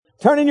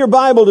Turn in your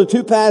Bible to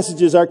two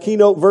passages, our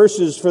keynote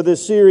verses for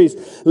this series,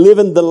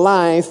 Living the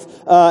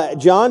Life,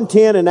 John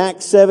 10 and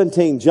Acts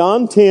 17.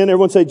 John 10,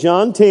 everyone say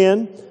John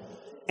 10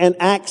 and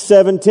Acts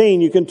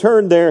 17. You can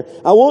turn there.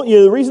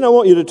 The reason I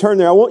want you to turn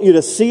there, I want you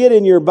to see it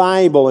in your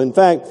Bible. In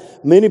fact,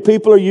 many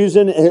people are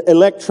using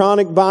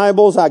electronic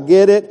Bibles. I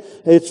get it.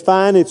 It's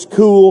fine. It's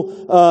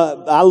cool.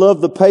 I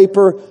love the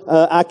paper.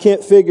 I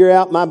can't figure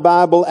out my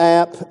Bible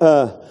app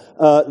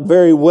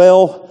very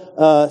well.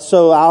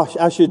 So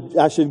I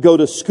should go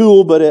to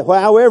school, but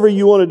however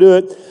you want to do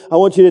it, I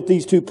want you to get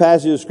these two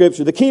passages of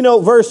Scripture. The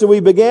keynote verse that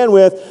we began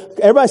with,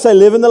 everybody say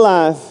living the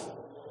life,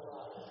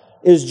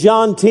 is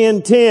John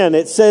 10:10.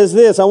 It says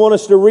this. I want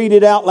us to read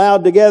it out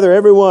loud together.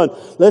 Everyone,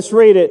 let's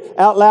read it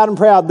out loud and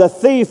proud. The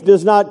thief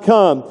does not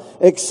come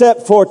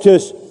except for to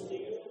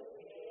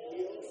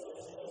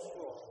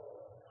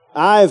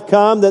I have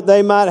come that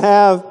they might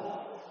have,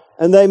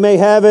 and they may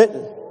have it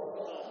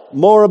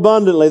more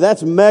abundantly.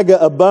 That's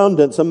mega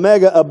abundance, a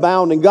mega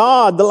abounding.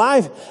 God, the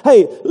life,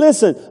 hey,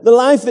 listen, the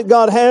life that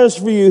God has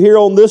for you here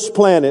on this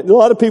planet. A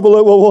lot of people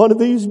look, well, one of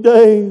these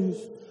days,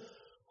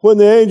 when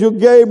the angel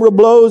Gabriel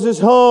blows his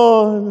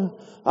horn,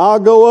 I'll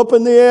go up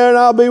in the air and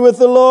I'll be with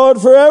the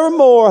Lord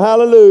forevermore.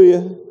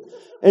 Hallelujah.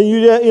 And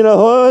you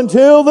know,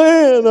 until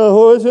then,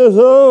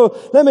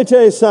 let me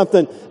tell you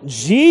something.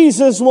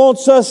 Jesus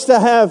wants us to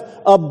have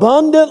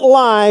abundant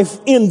life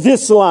in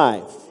this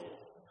life.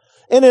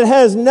 And it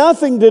has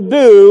nothing to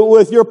do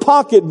with your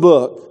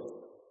pocketbook.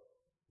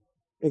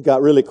 It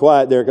got really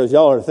quiet there because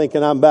y'all are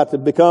thinking I'm about to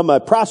become a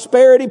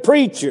prosperity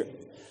preacher.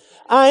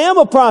 I am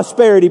a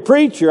prosperity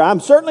preacher. I'm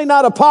certainly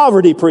not a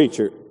poverty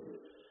preacher.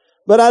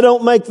 But I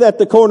don't make that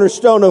the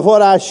cornerstone of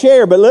what I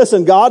share. But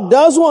listen, God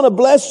does want to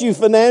bless you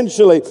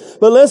financially.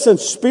 But listen,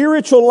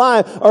 spiritual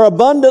life or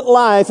abundant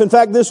life, in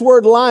fact, this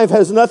word life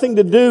has nothing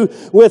to do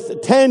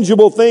with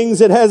tangible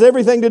things. It has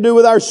everything to do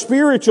with our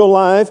spiritual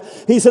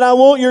life. He said, I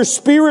want your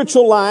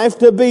spiritual life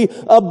to be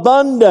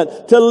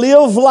abundant, to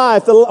live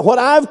life. What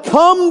I've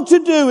come to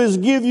do is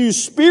give you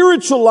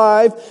spiritual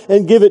life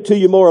and give it to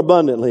you more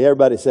abundantly.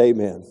 Everybody say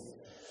amen.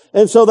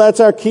 And so that's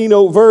our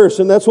keynote verse,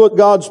 and that's what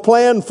God's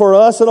plan for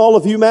us and all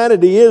of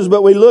humanity is.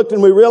 But we looked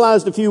and we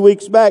realized a few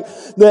weeks back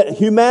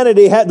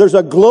that there's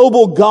a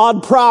global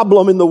God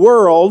problem in the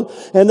world,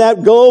 and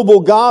that global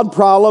God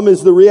problem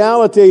is the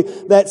reality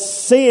that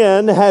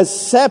sin has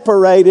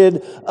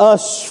separated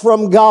us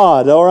from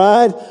God, all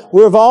right?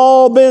 We're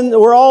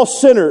all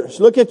sinners.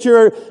 Look at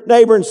your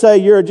neighbor and say,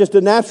 you're just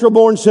a natural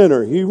born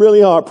sinner. You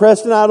really are.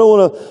 Preston, I don't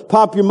want to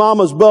pop your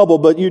mama's bubble,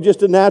 but you're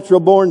just a natural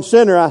born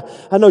sinner.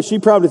 I know she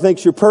probably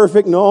thinks you're perfect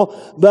and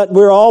all, but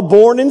we're all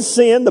born in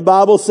sin, the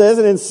Bible says,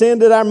 and in sin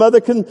did our mother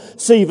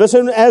conceive us.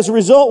 And as a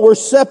result, we're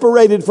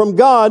separated from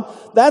God.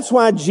 That's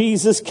why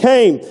Jesus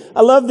came. I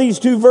love these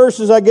two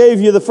verses I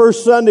gave you the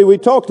first Sunday we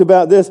talked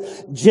about this.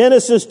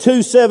 Genesis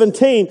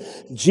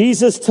 2:17.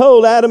 Jesus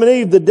told Adam and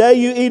Eve, the day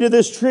you eat of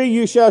this tree,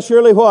 you shall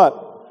surely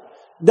what?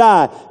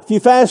 Die. If you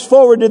fast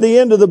forward to the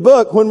end of the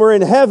book, when we're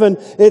in heaven,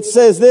 it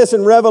says this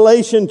in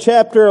Revelation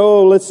chapter,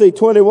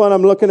 21,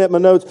 I'm looking at my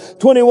notes,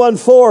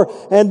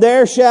 21:4, and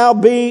there shall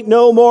be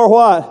no more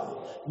what?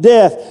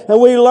 Death.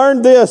 And we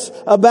learned this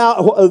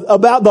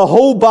about the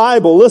whole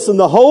Bible. Listen,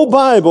 the whole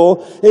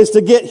Bible is to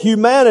get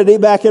humanity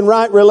back in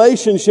right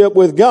relationship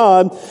with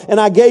God. And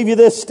I gave you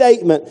this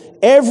statement.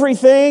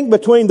 Everything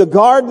between the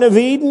Garden of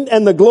Eden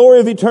and the glory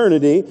of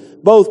eternity,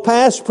 both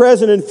past,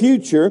 present, and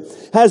future,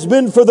 has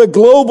been for the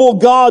global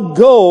God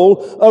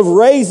goal of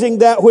raising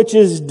that which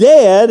is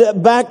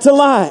dead back to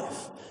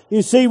life.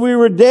 You see, we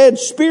were dead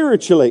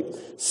spiritually.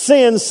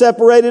 Sin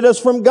separated us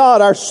from God.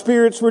 Our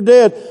spirits were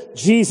dead.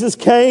 Jesus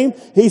came.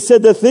 He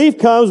said, the thief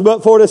comes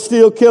but for to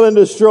steal, kill, and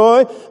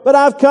destroy. But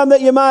I've come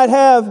that you might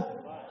have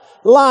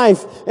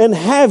life and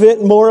have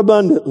it more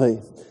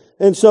abundantly.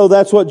 And so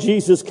that's what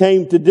Jesus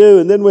came to do.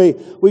 And then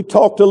we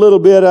talked a little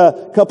bit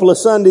a couple of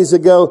Sundays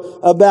ago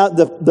about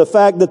the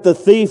fact that the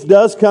thief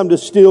does come to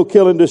steal,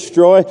 kill, and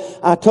destroy.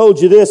 I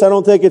told you this. I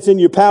don't think it's in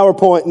your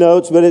PowerPoint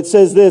notes, but it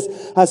says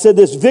this. I said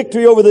this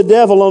victory over the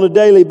devil on a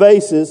daily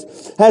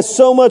basis has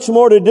so much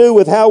more to do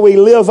with how we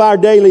live our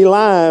daily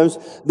lives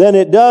than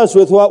it does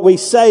with what we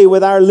say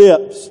with our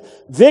lips.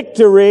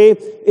 Victory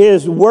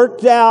is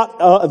worked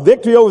out,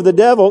 victory over the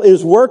devil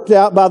is worked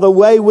out by the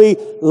way we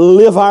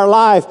live our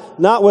life,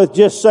 not with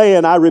just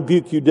saying, I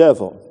rebuke you,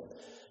 devil.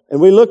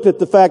 And we looked at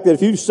the fact that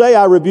if you say,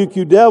 I rebuke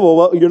you, devil,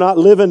 well, you're not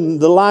living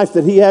the life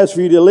that he has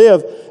for you to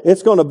live.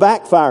 It's going to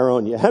backfire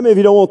on you. How many of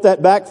you don't want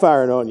that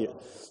backfiring on you?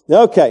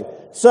 Okay.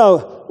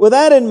 So with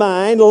that in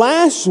mind,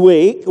 last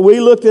week we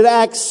looked at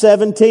Acts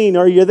 17.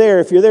 Are you there?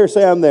 If you're there,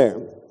 say I'm there.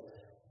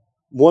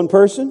 One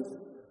person?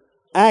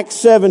 Acts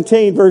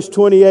 17 verse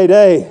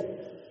 28a.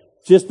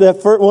 Just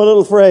that first one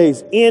little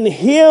phrase. In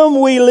Him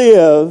we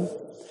live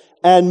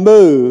and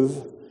move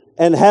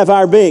and have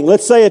our being.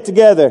 Let's say it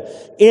together.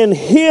 In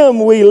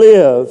Him we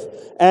live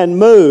and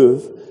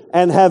move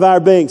and have our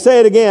being. Say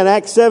it again.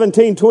 Acts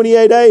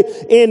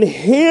 17:28a. In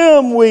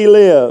Him we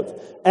live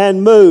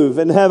and move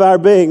and have our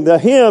being. The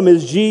Him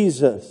is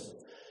Jesus.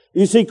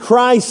 You see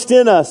Christ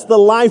in us, the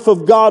life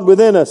of God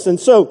within us. And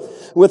so,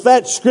 with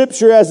that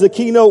scripture as the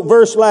keynote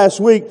verse last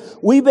week,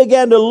 we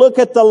began to look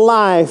at the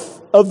life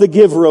of the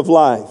giver of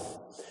life.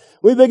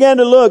 We began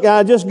to look,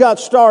 I just got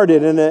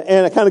started and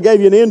I kind of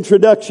gave you an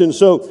introduction.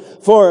 So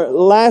for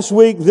last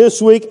week,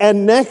 this week,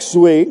 and next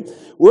week,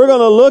 we're going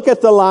to look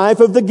at the life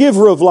of the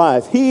giver of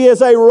life. He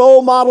is a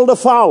role model to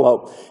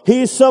follow.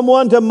 He's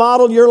someone to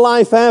model your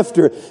life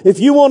after. If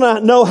you want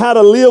to know how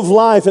to live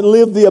life and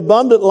live the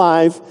abundant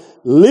life,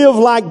 live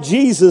like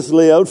Jesus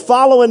lived,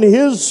 follow in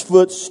His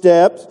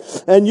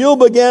footsteps, and you'll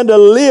begin to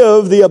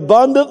live the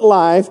abundant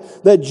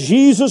life that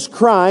Jesus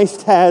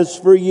Christ has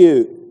for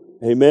you.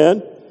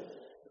 Amen.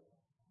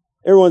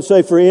 Everyone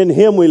say, for in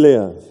Him we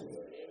live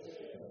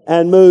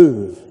and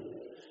move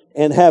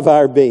and have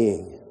our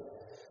being.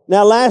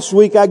 Now, last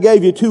week I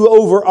gave you two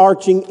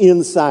overarching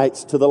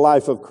insights to the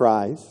life of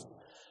Christ,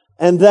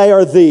 and they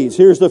are these.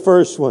 Here's the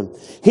first one.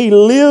 He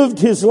lived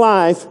His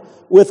life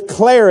with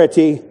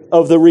clarity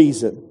of the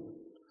reason.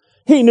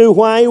 He knew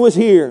why He was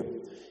here.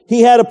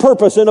 He had a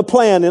purpose and a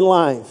plan in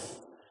life.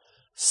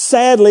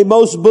 Sadly,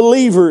 most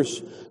believers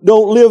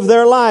don't live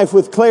their life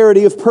with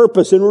clarity of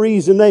purpose and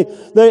reason.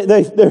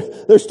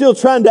 They're still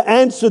trying to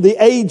answer the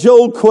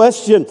age-old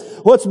question.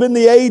 What's been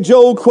the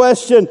age-old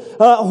question?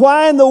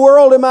 Why in the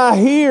world am I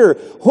here?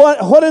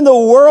 What in the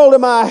world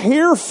am I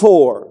here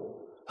for?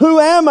 Who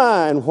am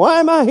I and why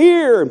am I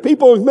here? And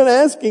people have been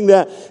asking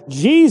that.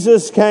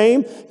 Jesus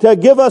came to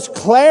give us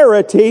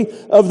clarity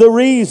of the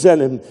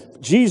reason. And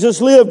Jesus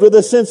lived with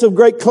a sense of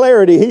great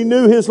clarity. He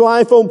knew His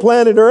life on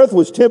planet Earth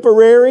was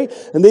temporary,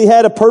 and He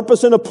had a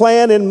purpose and a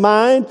plan in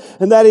mind,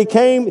 and that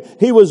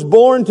He was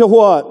born to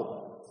what?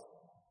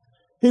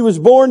 He was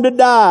born to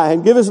die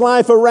and give His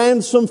life a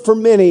ransom for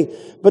many.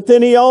 But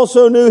then He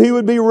also knew He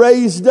would be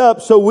raised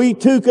up so we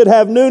too could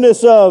have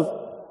newness of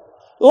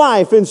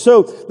life. And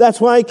so that's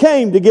why He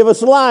came, to give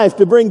us life,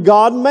 to bring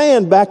God and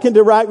man back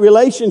into right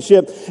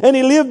relationship. And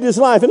He lived His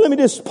life. And let me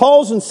just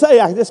pause and say,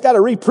 I just got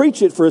to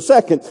re-preach it for a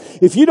second.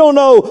 If you don't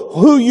know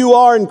who you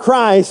are in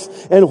Christ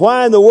and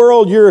why in the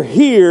world you're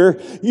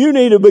here, you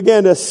need to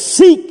begin to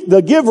seek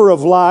the giver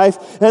of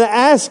life and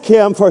ask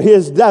Him for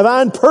His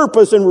divine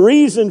purpose and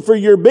reason for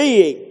your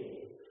being.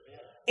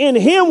 In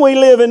Him we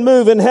live and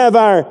move and have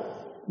our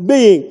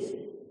being.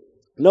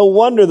 No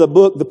wonder the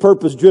book, The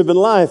Purpose-Driven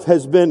Life,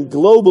 has been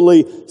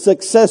globally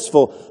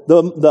successful.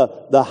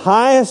 The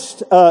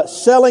highest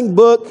selling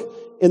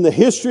book in the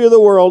history of the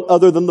world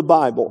other than the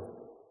Bible.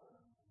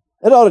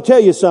 It ought to tell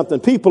you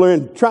something. People are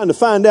trying to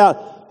find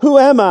out, who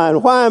am I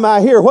and why am I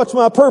here? What's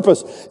my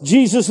purpose?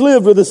 Jesus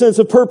lived with a sense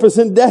of purpose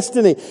and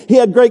destiny. He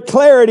had great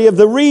clarity of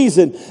the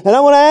reason. And I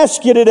want to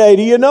ask you today,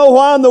 do you know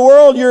why in the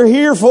world you're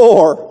here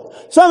for?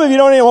 Some of you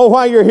don't even know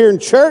why you're here in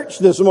church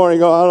this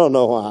morning. Oh, I don't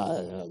know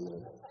why.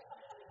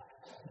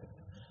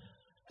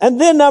 And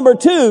then number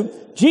two,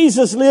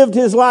 Jesus lived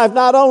His life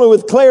not only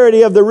with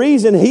clarity of the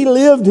reason, He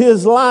lived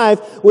His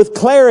life with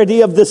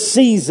clarity of the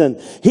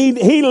season.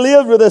 He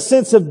lived with a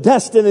sense of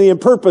destiny and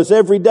purpose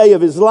every day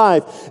of His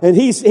life. And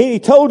he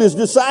told His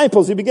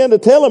disciples, He began to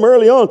tell them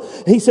early on,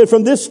 He said,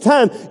 from this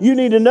time, you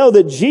need to know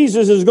that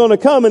Jesus is going to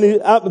come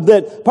and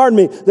that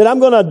I'm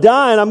going to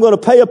die and I'm going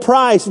to pay a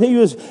price. And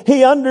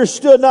he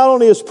understood not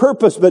only His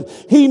purpose, but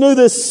He knew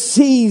the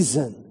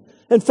season.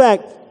 In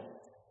fact,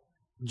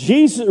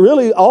 Jesus,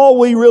 really, all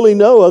we really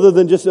know, other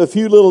than just a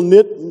few little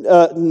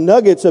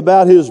nuggets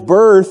about His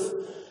birth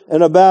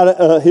and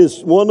about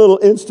His one little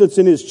instance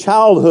in His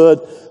childhood,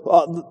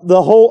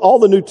 all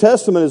the New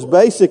Testament is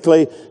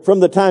basically from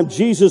the time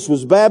Jesus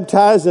was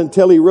baptized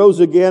until He rose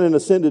again and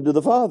ascended to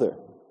the Father.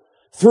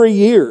 3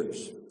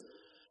 years.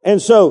 And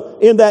so,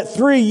 in that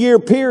 3-year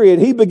period,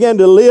 He began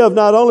to live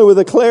not only with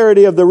the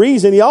clarity of the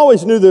reason, He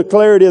always knew the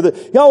clarity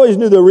He always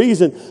knew the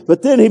reason,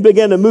 but then He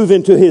began to move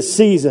into His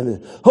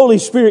season. Holy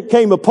Spirit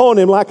came upon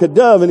Him like a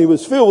dove, and He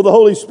was filled with the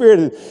Holy Spirit,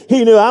 and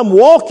He knew, I'm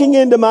walking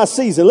into my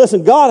season.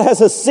 Listen, God has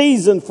a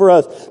season for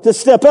us to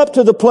step up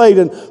to the plate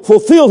and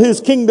fulfill His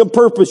kingdom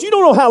purpose. You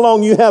don't know how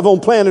long you have on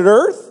planet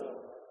Earth.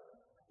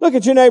 Look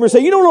at your neighbor and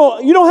say, you don't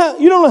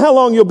know how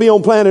long you'll be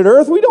on planet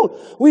Earth. We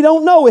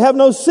don't know. We have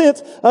no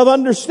sense of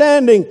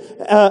understanding.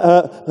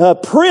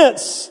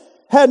 Prince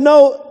had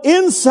no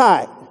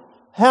insight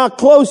how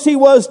close he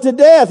was to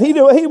death. He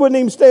wouldn't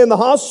even stay in the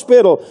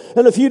hospital.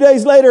 And a few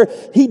days later,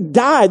 he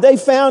died. They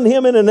found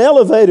him in an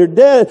elevator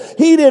dead.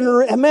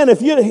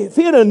 If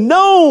he'd have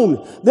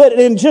known that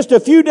in just a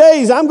few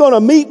days I'm going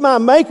to meet my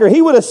Maker,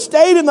 he would have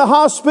stayed in the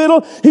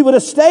hospital. He would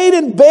have stayed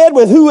in bed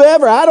with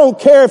whoever. I don't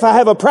care if I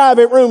have a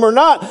private room or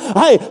not.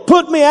 Hey,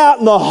 put me out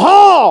in the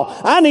hall.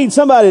 I need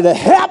somebody to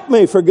help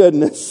me, for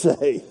goodness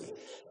sake.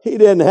 He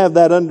didn't have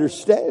that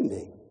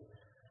understanding.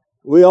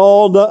 We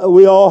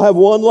all have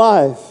one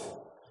life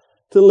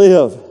to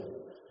live.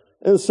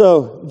 And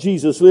so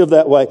Jesus lived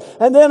that way.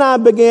 And then I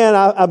began,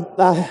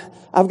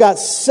 I've got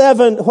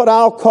 7 what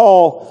I'll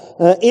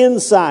call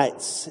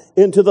insights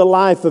into the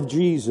life of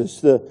Jesus.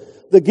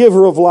 The the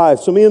giver of life,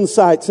 some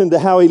insights into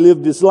how He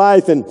lived His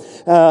life. And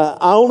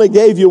I only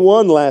gave you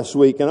one last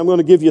week, and I'm going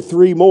to give you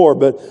 3 more.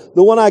 But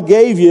the one I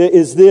gave you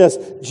is this.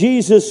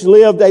 Jesus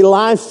lived a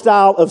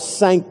lifestyle of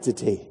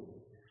sanctity.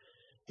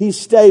 He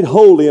stayed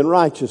holy and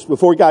righteous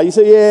before God. You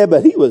say, yeah,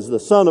 but He was the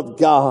Son of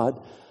God.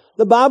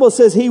 The Bible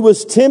says He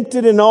was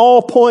tempted in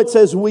all points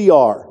as we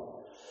are,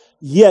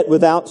 yet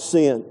without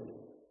sin.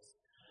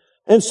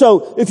 And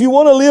so, if you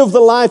want to live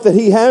the life that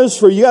He has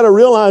for you, you got to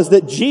realize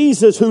that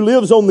Jesus, who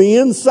lives on the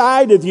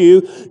inside of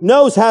you,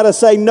 knows how to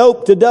say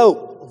nope to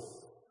dope.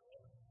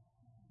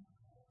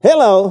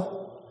 Hello.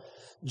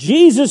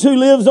 Jesus, who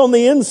lives on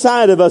the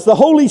inside of us, the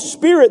Holy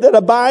Spirit that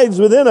abides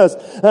within us.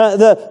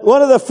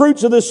 One of the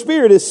fruits of the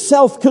Spirit is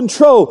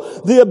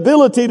self-control, the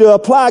ability to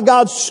apply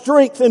God's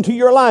strength into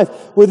your life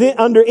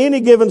under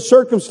any given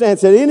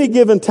circumstance, at any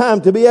given time,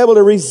 to be able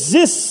to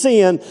resist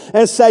sin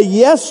and say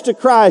yes to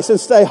Christ and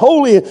stay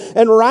holy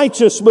and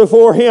righteous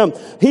before Him.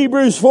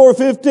 Hebrews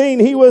 4:15,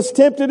 He was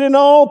tempted in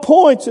all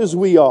points as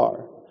we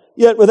are,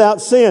 yet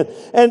without sin.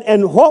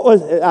 And what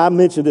was, I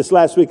mentioned this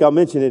last week, I'll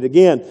mention it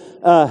again.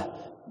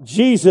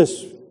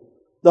 Jesus,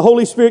 the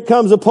Holy Spirit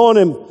comes upon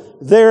Him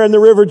there in the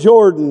River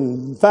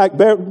Jordan. In fact,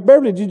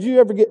 Beverly,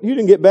 you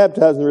didn't get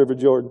baptized in the River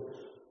Jordan.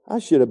 I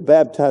should have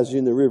baptized you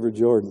in the River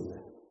Jordan.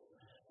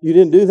 You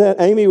didn't do that?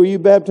 Amy, were you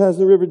baptized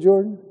in the River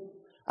Jordan?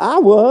 I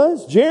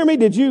was. Jeremy,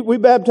 we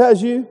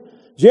baptize you?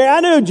 I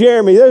knew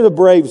Jeremy. There's a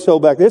brave soul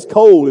back there. It's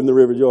cold in the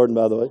River Jordan,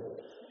 by the way.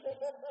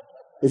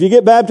 If you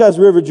get baptized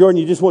in the River Jordan,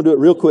 you just want to do it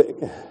real quick.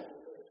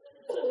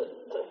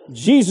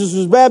 Jesus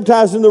was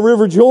baptized in the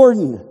River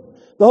Jordan.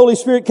 The Holy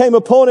Spirit came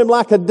upon Him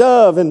like a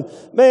dove. And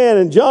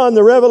John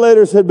the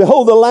Revelator said,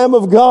 behold, the Lamb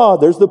of God.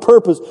 There's the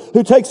purpose.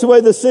 Who takes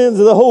away the sins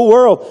of the whole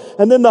world.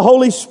 And then the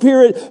Holy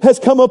Spirit has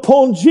come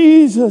upon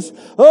Jesus.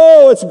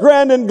 Oh, it's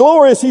grand and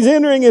glorious. He's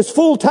entering His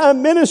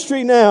full-time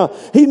ministry now.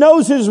 He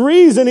knows His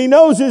reason. He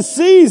knows His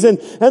season.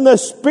 And the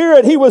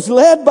Spirit, He was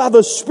led by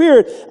the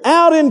Spirit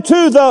out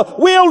into the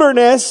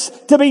wilderness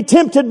to be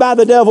tempted by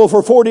the devil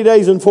for 40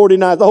 days and 40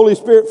 nights. The Holy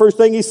Spirit, first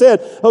thing He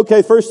said,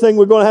 okay, first thing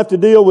we're going to have to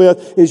deal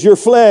with is your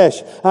flesh.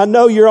 I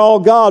know you're all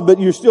God, but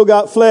you still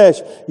got flesh.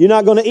 You're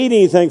not going to eat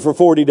anything for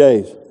 40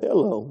 days.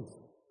 Hello.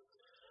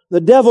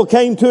 The devil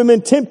came to Him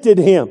and tempted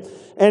Him.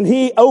 And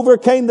He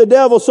overcame the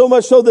devil, so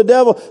much so the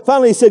devil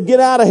finally said,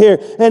 get out of here.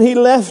 And He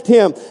left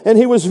him, and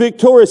he was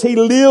victorious. He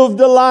lived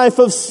a life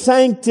of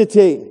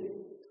sanctity.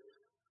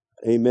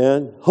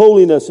 Amen.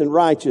 Holiness and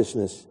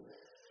righteousness.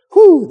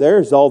 Whew,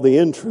 there's all the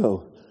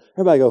intro.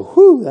 Everybody go,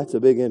 whew, that's a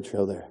big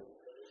intro there.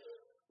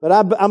 But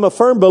I'm a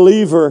firm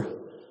believer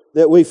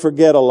that we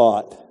forget a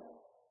lot.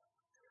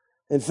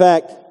 In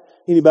fact,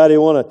 anybody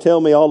want to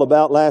tell me all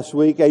about last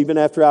week, even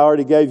after I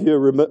already gave you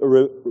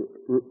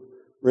a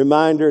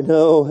reminder?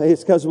 No,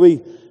 it's because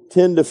we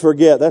tend to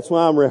forget. That's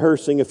why I'm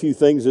rehearsing a few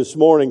things this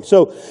morning.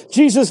 So,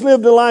 Jesus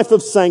lived a life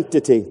of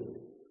sanctity.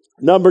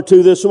 Number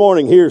 2 this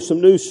morning, here's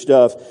some new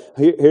stuff.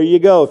 Here you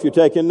go if you're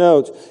taking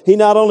notes. He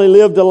not only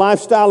lived a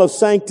lifestyle of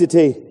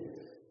sanctity,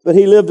 but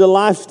He lived a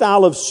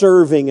lifestyle of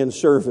serving and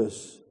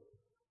service.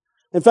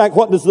 In fact,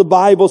 what does the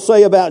Bible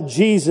say about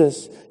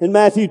Jesus? In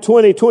Matthew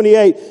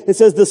 20:28, it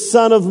says, the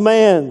Son of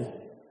Man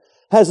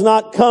has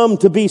not come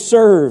to be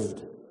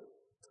served,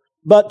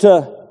 but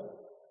to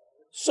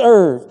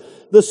serve.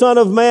 The Son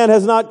of Man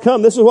has not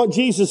come. This is what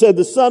Jesus said.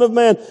 The Son of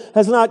Man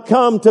has not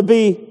come to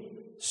be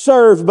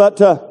served, but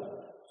to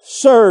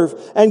serve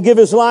and give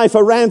His life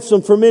a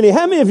ransom for many.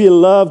 How many of you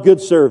love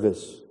good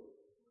service?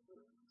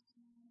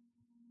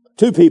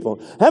 2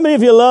 people. How many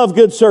of you love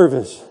good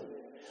service?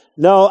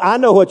 No, I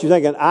know what you're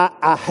thinking.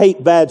 I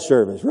hate bad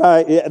service,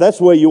 right? Yeah, that's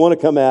the way you want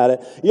to come at it.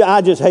 Yeah,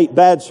 I just hate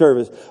bad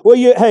service. Well,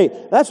 hey,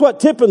 that's what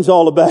tipping's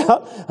all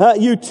about.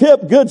 You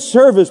tip good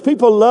service.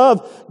 People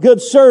love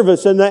good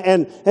service. And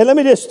let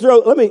me just you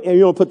want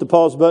to put the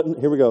pause button?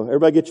 Here we go.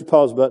 Everybody get your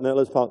pause button out.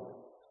 Let's pause.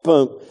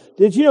 Boom.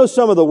 Did you know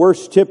some of the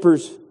worst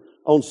tippers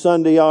on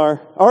Sunday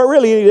or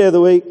really any day of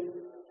the week?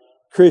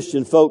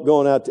 Christian folk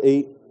going out to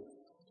eat.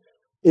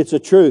 It's a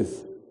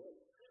truth.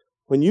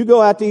 When you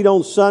go out to eat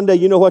on Sunday,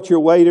 you know what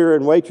your waiter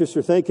and waitress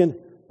are thinking?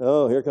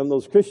 Oh, here come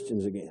those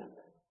Christians again.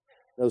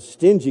 Those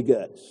stingy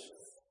guts.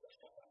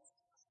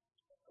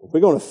 We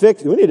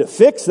need to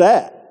fix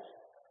that.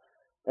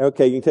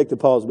 Okay, you can take the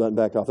pause button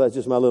back off. That's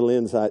just my little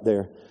insight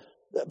there.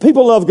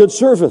 People love good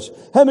service.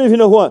 How many of you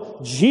know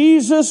what?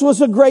 Jesus was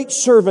a great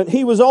servant.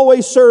 He was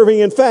always serving.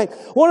 In fact,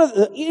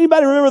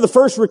 anybody remember the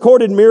first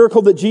recorded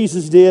miracle that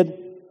Jesus did?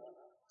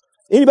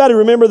 Anybody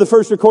remember the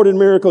first recorded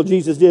miracle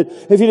Jesus did?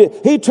 If you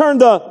did, He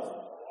turned the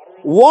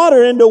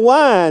water into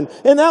wine.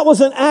 And that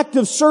was an act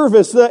of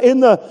service.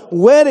 In the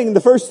wedding, the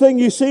first thing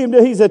you see him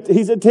do, he's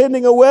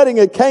attending a wedding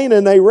at Cana,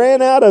 and they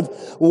ran out of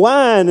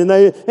wine.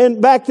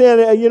 And back then,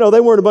 they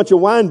weren't a bunch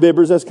of wine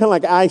bibbers. That's kind of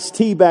like iced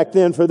tea back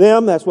then for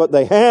them. That's what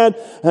they had.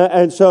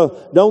 And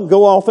so don't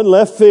go off in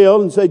left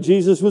field and say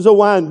Jesus was a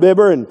wine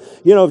bibber. And,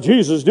 if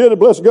Jesus did it,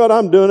 bless God,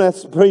 I'm doing that.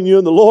 That's between you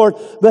and the Lord.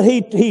 But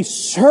he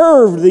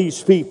served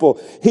these people.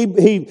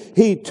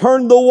 He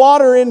turned the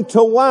water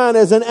into wine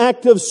as an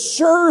act of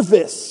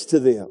service to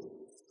them.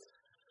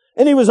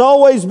 And he was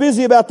always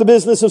busy about the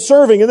business of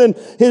serving. And then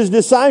his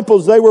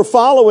disciples, they were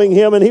following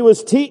him, and he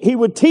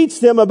would teach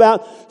them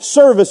about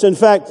service. In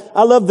fact,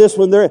 I love this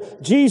one.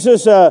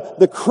 Jesus,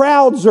 the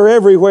crowds are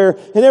everywhere,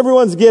 and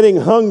everyone's getting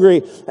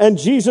hungry. And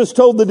Jesus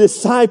told the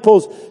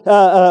disciples,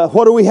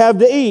 what do we have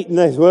to eat? And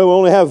they said, well,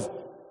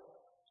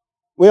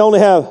 we only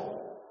have,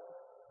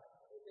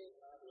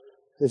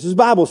 this is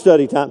Bible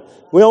study time.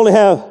 We only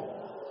have,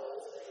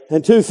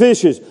 and 2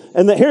 fishes.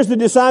 And here's the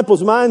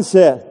disciples'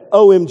 mindset.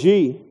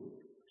 OMG.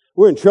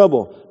 We're in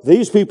trouble.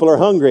 These people are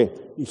hungry.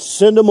 You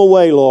send them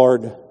away,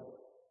 Lord.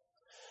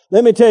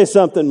 Let me tell you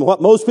something.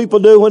 What most people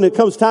do when it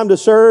comes time to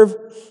serve,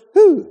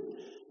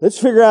 let's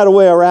figure out a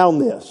way around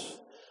this.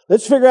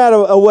 Let's figure out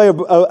a way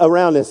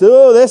around this.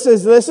 Oh, this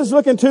is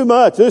looking too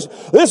much. This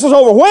is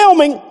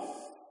overwhelming.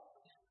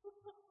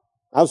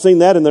 I've seen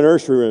that in the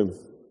nursery room.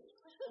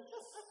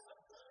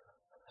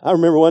 I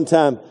remember one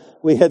time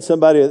we had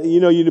somebody,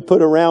 you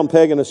put a round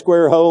peg in a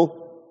square hole.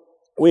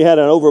 We had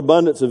an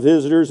overabundance of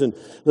visitors and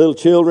little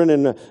children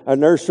in our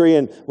nursery,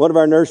 and one of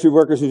our nursery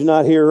workers who's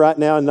not here right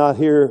now and not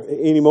here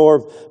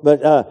anymore,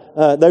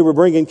 but they were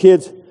bringing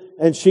kids,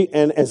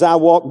 and as I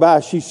walked by,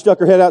 she stuck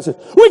her head out and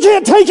said, "We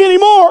can't take any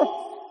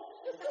more."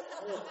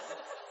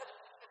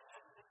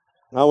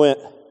 I went,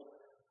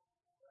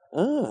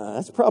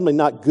 that's probably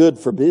not good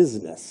for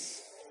business.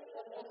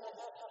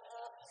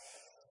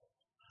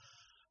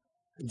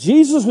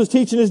 Jesus was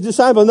teaching his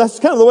disciples, and that's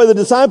kind of the way the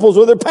disciples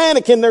were. They're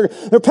panicking. They're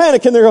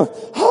panicking. They're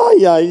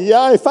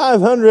going,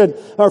 500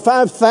 or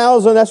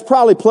 5,000. That's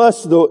probably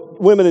plus the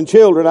women and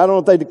children. I don't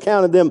know if they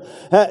counted them.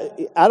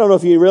 I don't know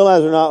if you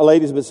realize or not,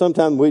 ladies, but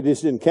sometimes we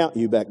just didn't count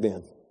you back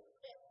then.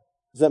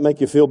 Does that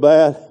make you feel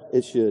bad?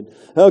 It should.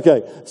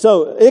 Okay.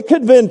 So it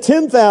could have been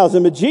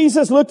 10,000, but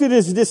Jesus looked at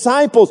his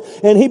disciples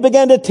and he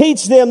began to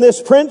teach them this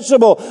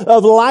principle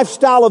of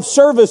lifestyle of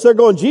service. They're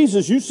going,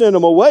 Jesus, you send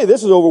them away.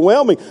 This is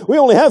overwhelming. We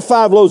only have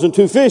 5 loaves and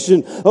 2 fish.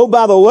 And oh,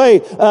 by the way,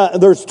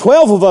 there's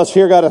 12 of us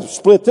here. Got to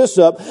split this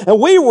up.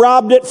 And we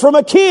robbed it from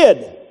a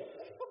kid.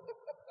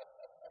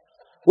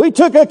 We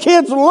took a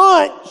kid's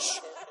lunch.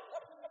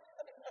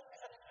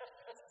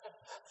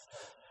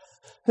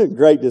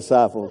 Great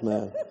disciples,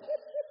 man.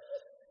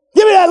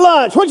 Give me that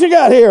lunch. What you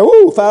got here?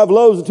 5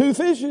 loaves and 2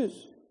 fishes.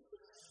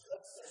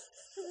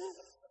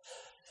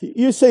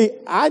 You see,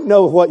 I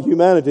know what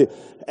humanity.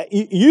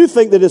 You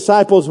think the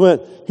disciples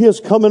went, he has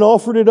come and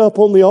offered it up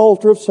on the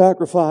altar of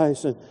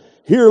sacrifice. And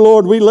here,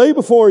 Lord, we lay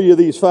before you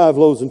these 5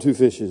 loaves and 2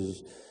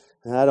 fishes.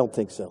 And I don't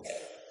think so.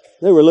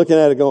 They were looking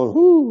at it going,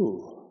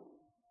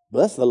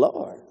 bless the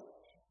Lord.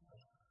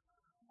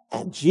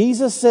 And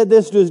Jesus said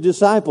this to his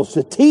disciples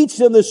to teach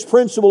them this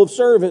principle of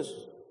service.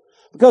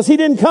 Because he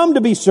didn't come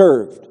to be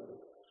served,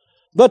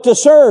 but to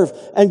serve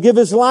and give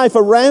his life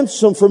a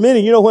ransom for many.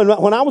 You know,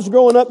 when I was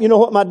growing up, you know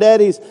what my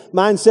daddy's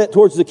mindset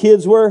towards the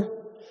kids were?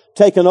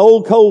 Take an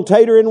old cold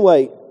tater and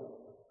wait.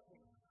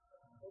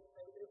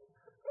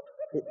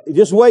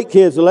 Just wait,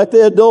 kids, and let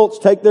the adults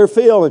take their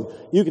fill, and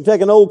you can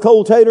take an old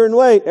cold tater and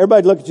wait.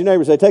 Everybody look at your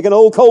neighbor and say, take an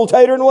old cold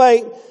tater and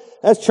wait.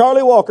 That's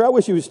Charlie Walker. I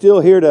wish he was still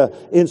here to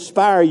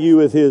inspire you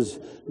with his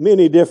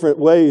many different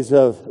ways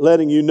of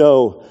letting you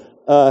know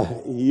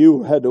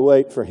you had to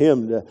wait for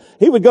him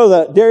he would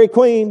go to the Dairy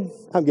Queen.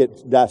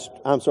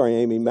 I'm sorry,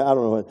 Amy. I don't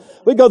know what.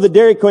 We'd go to the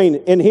Dairy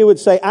Queen and he would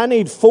say, I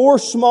need 4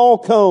 small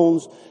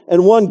cones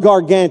and 1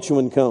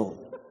 gargantuan cone.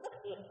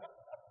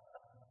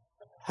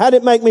 How'd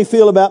it make me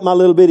feel about my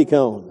little bitty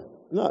cone?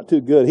 Not too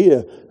good.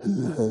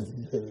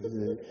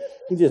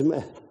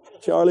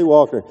 Charlie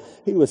Walker.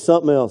 He was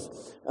something else.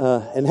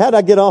 And how'd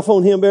I get off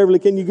on him, Beverly?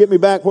 Can you get me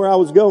back where I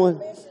was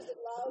going?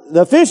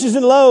 The fishes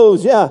and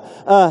loaves, yeah.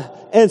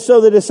 And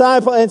so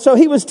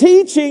he was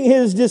teaching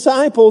his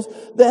disciples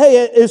that,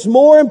 hey, it's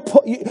more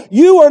important.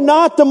 You are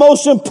not the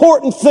most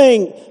important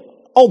thing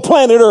on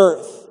planet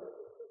Earth.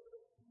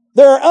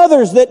 There are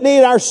others that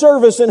need our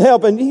service and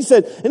help. And he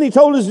said, and he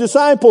told his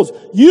disciples,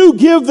 you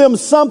give them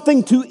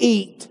something to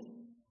eat.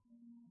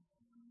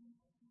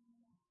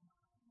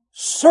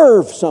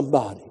 Serve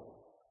somebody.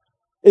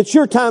 It's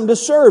your time to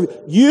serve.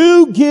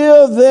 You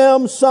give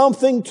them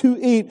something to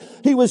eat.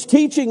 He was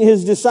teaching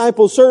his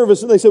disciples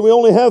service, and they said, we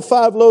only have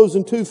 5 loaves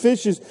and 2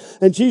 fishes.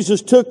 And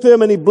Jesus took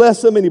them and he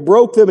blessed them and he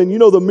broke them, and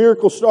the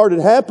miracle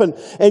started happening.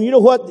 And you know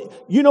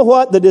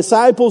what the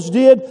disciples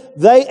did?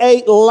 They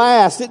ate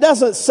last. It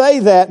doesn't say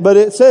that, but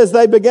it says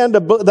they began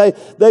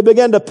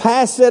to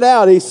pass it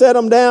out. He set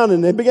them down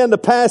and they began to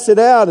pass it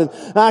out. And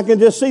I can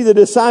just see the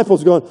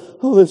disciples going,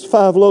 there's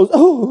 5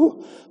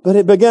 loaves. But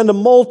it began to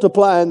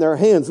multiply in their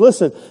hands.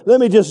 Listen,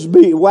 let me just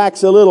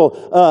wax a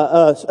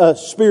little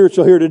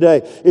spiritual here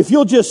today. If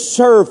you'll just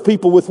serve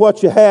people with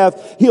what you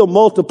have, He'll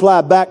multiply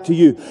back to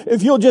you.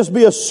 If you'll just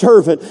be a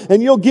servant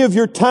and you'll give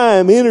your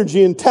time,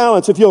 energy, and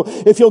talents, if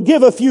you'll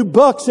give a few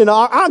bucks, and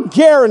I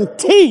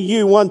guarantee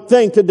you one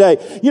thing today.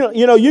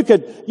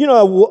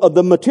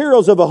 The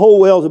materials of a whole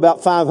well is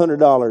about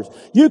 $500.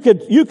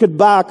 You could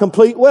buy a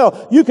complete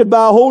well. You could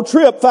buy a whole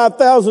trip,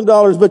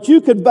 $5,000, but you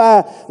could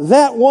buy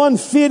that one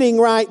fitting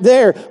right right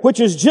there, which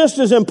is just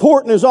as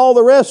important as all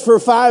the rest for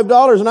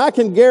 $5. And I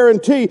can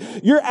guarantee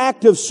your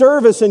act of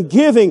service and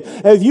giving,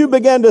 if you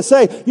begin to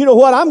say, you know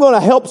what, I'm going to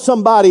help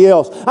somebody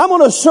else. I'm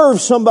going to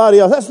serve somebody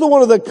else. That's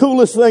one of the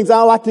coolest things.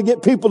 I like to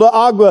get people to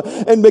Agua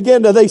and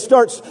they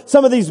start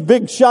some of these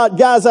big shot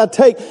guys I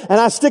take and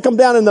I stick them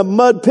down in the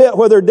mud pit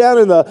where they're down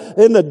in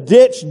the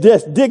ditch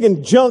just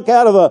digging junk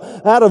out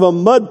of a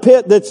mud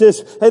pit that's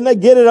just, and they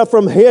get it up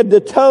from head to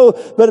toe.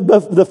 But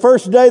the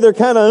first day they're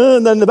kind of,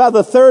 and then about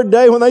the third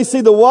day when they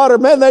see the water,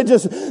 man, they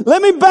just,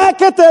 let me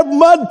back at that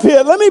mud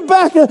pit.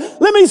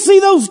 Let me see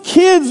those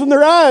kids in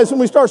their eyes when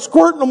we start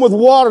squirting them with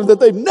water that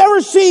they've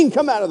never seen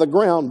come out of the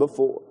ground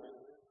before.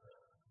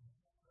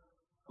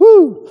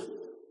 Whoo!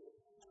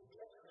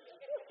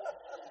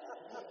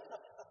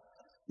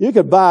 You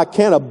could buy a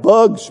can of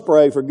bug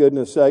spray, for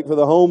goodness sake, for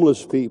the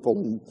homeless people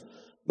in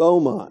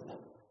Beaumont. I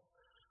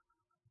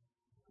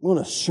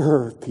want to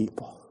serve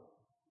people.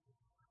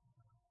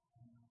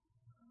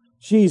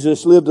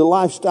 Jesus lived a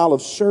lifestyle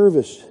of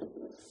service.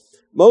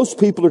 Most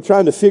people are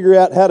trying to figure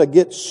out how to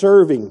get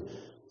serving,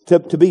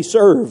 to be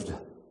served.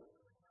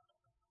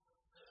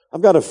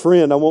 I've got a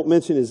friend, I won't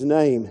mention his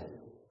name.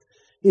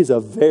 He's a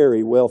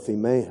very wealthy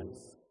man.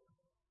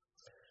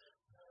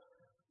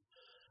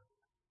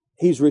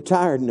 He's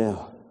retired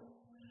now.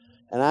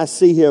 And I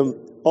see him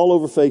all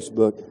over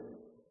Facebook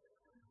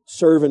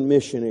serving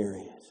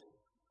missionaries,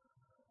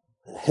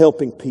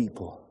 helping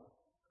people,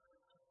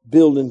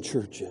 building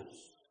churches,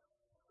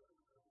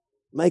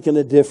 making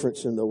a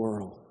difference in the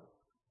world.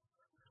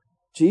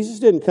 Jesus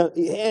didn't come,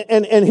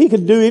 and he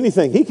could do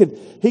anything.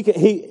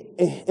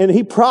 And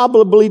he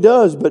probably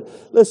does, but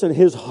listen,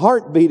 his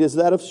heartbeat is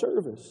that of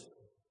service.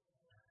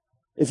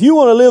 If you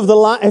want to live the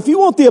life, if you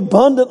want the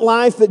abundant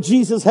life that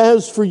Jesus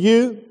has for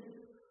you,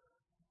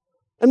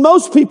 and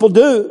most people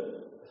do.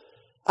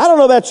 I don't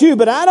know about you,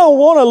 but I don't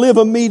want to live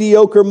a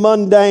mediocre,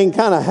 mundane,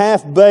 kind of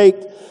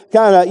half-baked,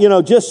 kind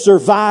of, just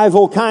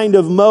survival kind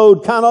of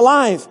mode kind of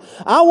life.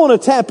 I want to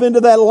tap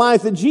into that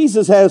life that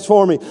Jesus has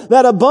for me,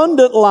 that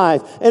abundant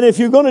life. And if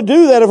we're going to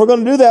do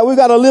that, we've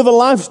got to live a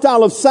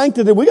lifestyle of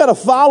sanctity. We've got to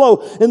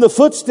follow in the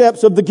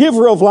footsteps of the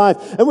giver of life.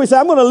 And we say,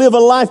 I'm going to live a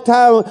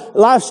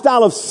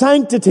lifestyle of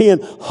sanctity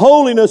and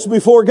holiness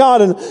before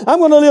God. And I'm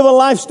going to live a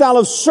lifestyle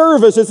of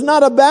service. It's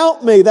not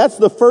about me. That's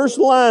the first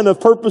line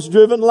of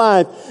purpose-driven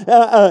life.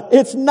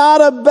 It's not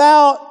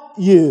about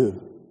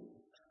you.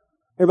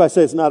 Everybody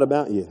say it's not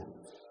about you.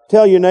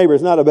 Tell your neighbor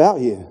it's not about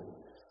you.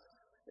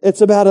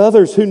 It's about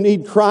others who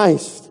need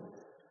Christ.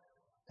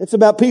 It's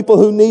about people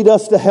who need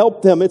us to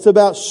help them. It's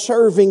about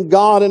serving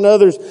God and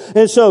others.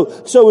 And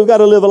so we've got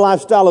to live a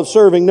lifestyle of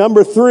serving.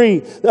 Number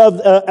 3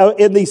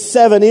 in these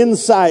 7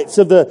 insights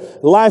of the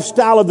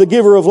lifestyle of the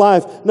giver of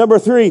life. Number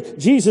 3,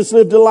 Jesus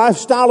lived a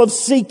lifestyle of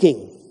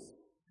seeking.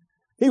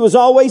 He was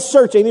always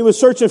searching. He was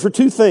searching for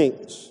 2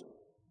 things.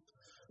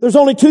 There's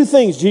only 2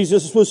 things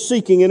Jesus was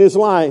seeking in his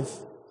life.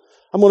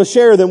 I'm going to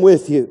share them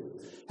with you.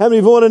 How many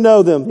of you want to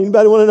know them?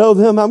 Anybody want to know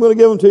them? I'm going to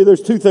give them to you.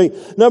 There's 2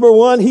 things. Number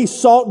 1, he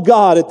sought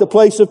God at the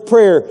place of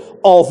prayer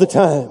all the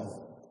time.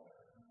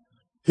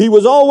 He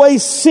was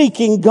always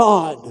seeking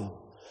God.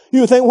 You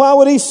would think, why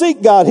would he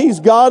seek God? He's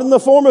God in the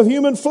form of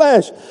human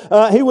flesh.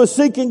 He was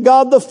seeking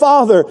God the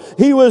Father.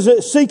 He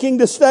was seeking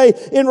to stay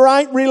in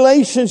right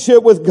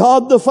relationship with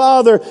God the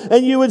Father.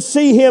 And you would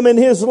see him in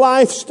his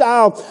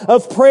lifestyle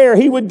of prayer.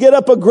 He would get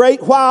up a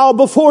great while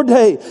before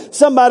day.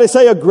 Somebody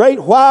say a great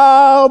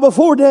while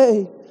before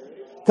day.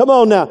 Come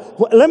on now.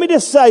 Let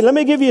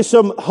me give you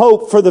some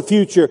hope for the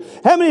future.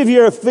 How many of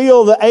you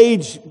feel the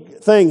age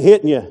thing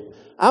hitting you?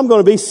 I'm going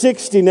to be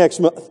 60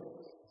 next month.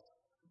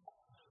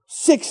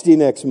 60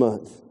 next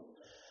month.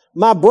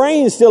 My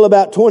brain's still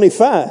about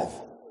 25.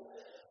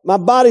 My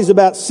body's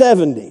about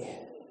 70.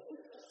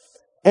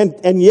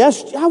 And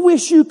yes, I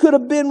wish you could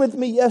have been with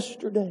me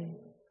yesterday.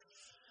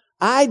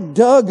 I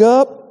dug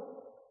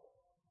up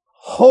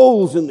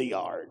holes in the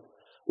yard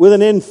with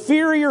an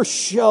inferior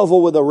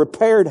shovel with a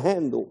repaired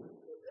handle.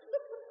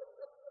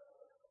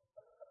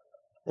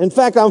 In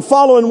fact, I'm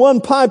following one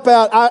pipe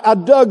out. I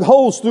dug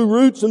holes through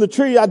roots in the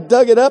tree. I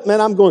dug it up,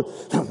 man. I'm going,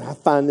 I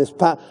find this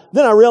pipe.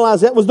 Then I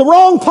realized that was the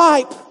wrong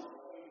pipe.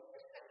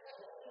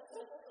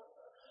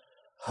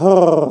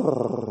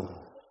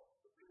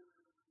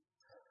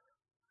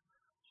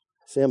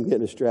 See, I'm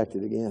getting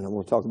distracted again. I'm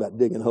going to talk about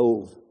digging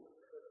holes.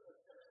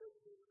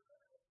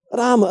 But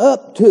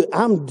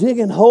I'm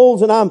digging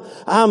holes and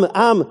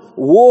I'm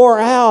wore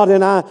out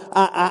and I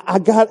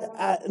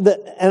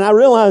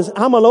realize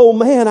I'm an old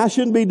man. I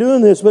shouldn't be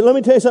doing this. But let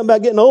me tell you something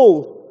about getting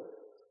old.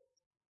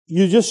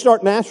 You just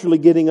start naturally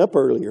getting up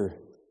earlier.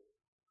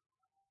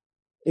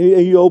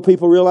 You old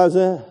people realize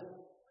that?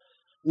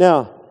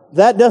 Now,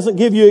 that doesn't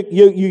give you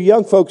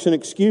young folks an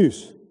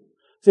excuse.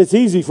 It's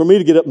easy for me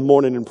to get up in the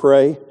morning and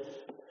pray.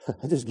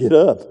 I just get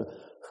up.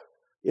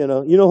 You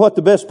know what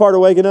the best part of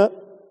waking up?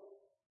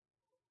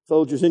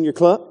 Soldiers in your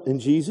club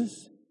and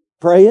Jesus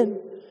praying.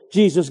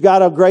 Jesus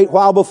got a great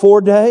while before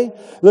day.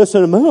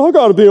 Listen, man, I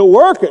got to be at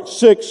work at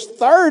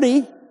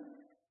 6:30.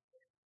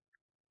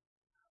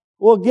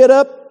 Well, get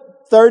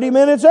up 30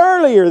 minutes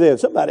earlier then.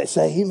 Somebody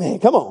say amen.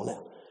 Come on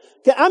now.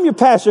 Okay, I'm your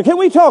pastor. Can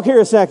we talk here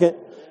a second?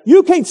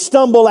 You can't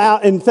stumble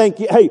out and think,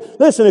 hey,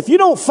 listen, if you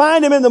don't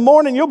find him in the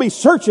morning, you'll be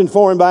searching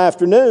for him by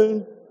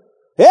afternoon.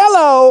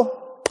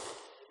 Hello.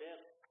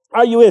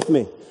 Are you with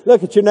me?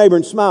 Look at your neighbor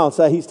and smile and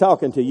say, he's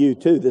talking to you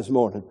too this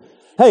morning.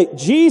 Hey,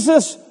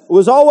 Jesus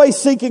was always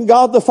seeking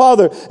God the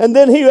Father. And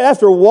then he,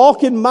 after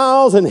walking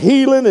miles and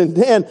healing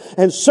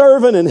and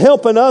serving and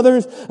helping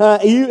others,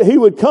 he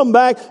would come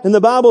back, and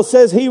the Bible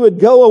says he would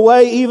go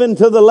away even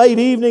to the late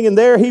evening, and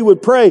there he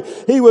would pray.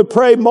 He would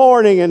pray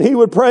morning, and he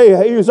would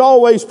pray. He was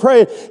always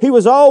praying. He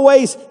was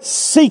always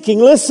seeking.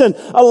 Listen,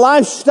 a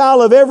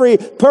lifestyle of every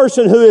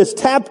person who is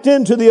tapped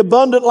into the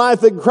abundant life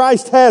that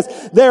Christ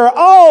has. They're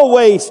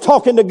always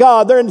talking to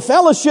God. They're in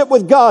fellowship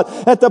with God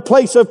at the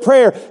place of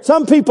prayer.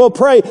 Some people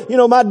pray. You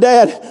know, my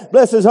dad,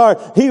 bless his heart,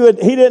 he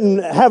didn't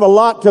have a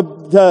lot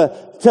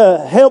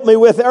to help me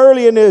with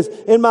early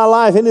in my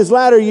life. In his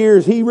latter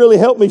years, he really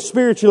helped me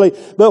spiritually.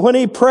 But when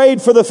he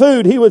prayed for the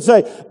food, he would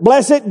say,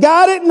 bless it,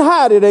 guide it, and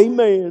hide it.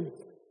 Amen.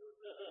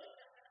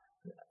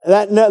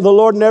 The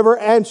Lord never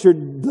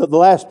answered the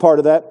last part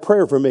of that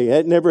prayer for me.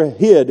 It never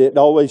hid. It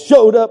always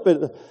showed up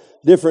at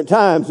different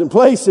times and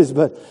places.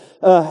 But,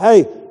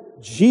 hey,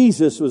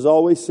 Jesus was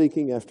always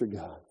seeking after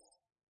God.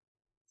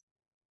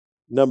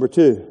 Number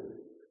 2.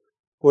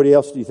 What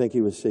else do you think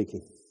he was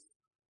seeking?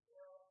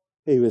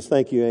 He was,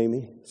 thank you,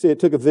 Amy. See,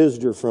 it took a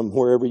visitor from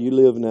wherever you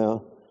live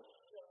now,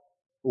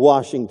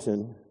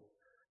 Washington,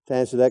 to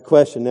answer that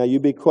question. Now,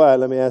 you be quiet.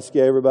 Let me ask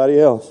you, everybody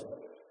else.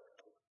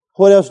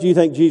 What else do you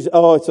think Jesus...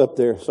 Oh, it's up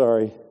there.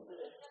 Sorry.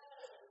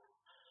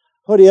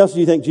 What else do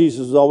you think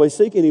Jesus was always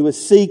seeking? He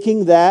was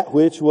seeking that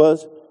which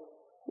was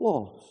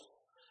lost.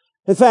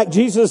 In fact,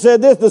 Jesus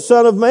said this, the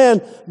Son of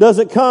Man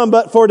doesn't come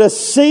but for to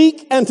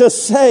seek and to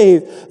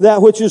save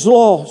that which is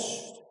lost.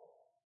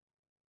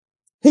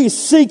 He's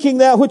seeking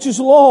that which is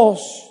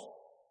lost.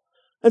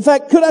 In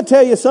fact, could I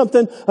tell you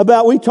something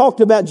about, we talked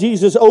about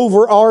Jesus'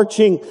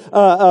 overarching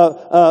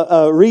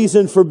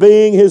reason for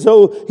being.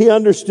 He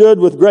understood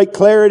with great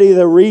clarity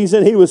the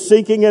reason he was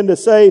seeking and to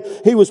save.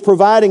 He was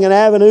providing an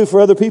avenue for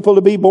other people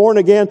to be born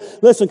again.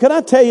 Listen, can I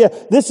tell you,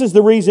 this is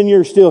the reason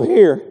you're still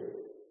here.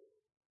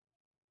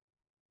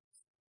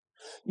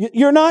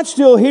 You're not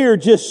still here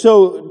just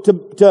so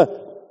to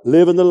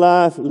living the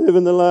life.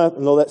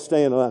 No, that's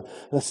staying alive.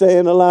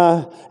 Staying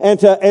alive. And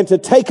to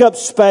take up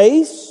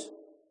space.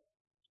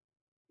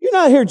 You're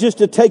not here just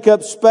to take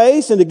up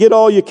space and to get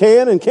all you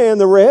can and can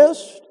the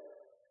rest.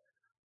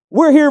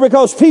 We're here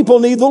because people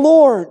need the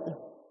Lord.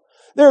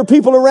 There are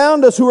people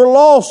around us who are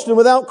lost and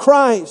without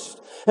Christ.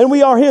 And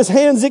we are His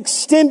hands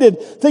extended.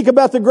 Think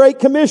about the Great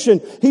Commission.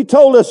 He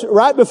told us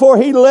right before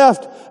He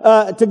left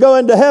to go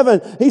into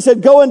heaven. He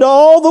said, go into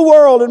all the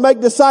world and make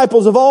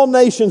disciples of all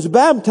nations,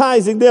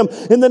 baptizing them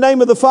in the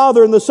name of the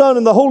Father and the Son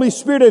and the Holy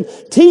Spirit, and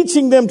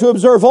teaching them to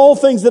observe all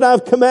things that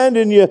I've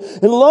commanded you.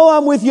 And lo,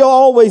 I'm with you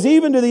always,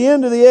 even to the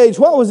end of the age.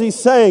 What was He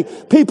saying?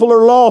 People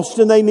are lost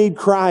and they need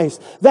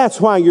Christ.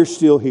 That's why you're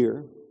still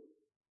here.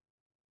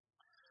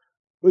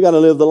 We got to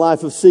live the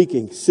life of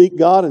seeking. Seek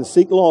God and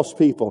seek lost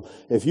people.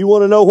 If you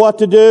want to know what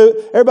to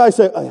do, everybody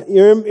say,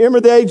 you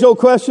remember the age-old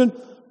question?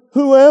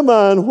 Who am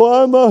I and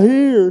why am I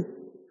here?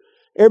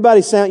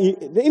 Everybody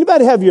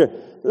anybody have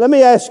let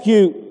me ask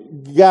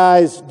you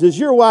guys, does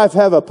your wife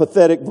have a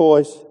pathetic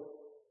voice?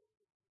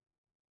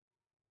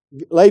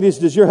 Ladies,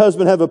 does your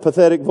husband have a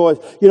pathetic voice?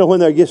 You know, when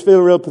they're just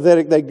feeling real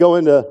pathetic, they go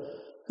into...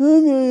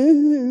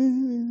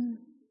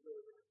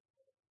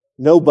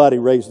 Nobody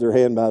raised their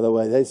hand, by the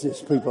way. That's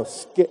just people.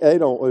 They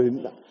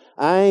don't.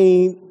 I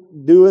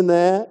ain't doing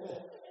that.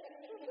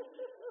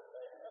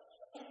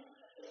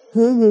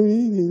 Who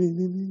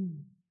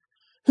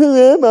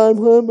am I?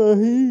 Why am I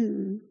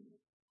here?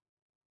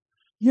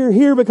 You're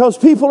here because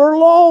people are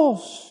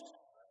lost.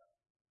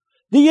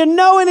 Do you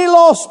know any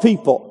lost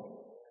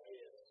people?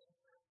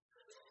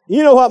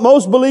 You know what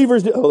most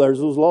believers do? Oh, there's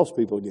those lost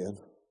people again.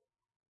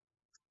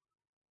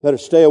 Better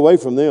stay away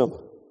from them.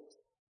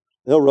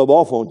 They'll rub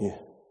off on you.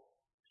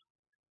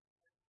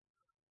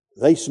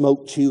 They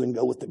smoke, chew, and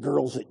go with the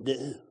girls that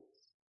do.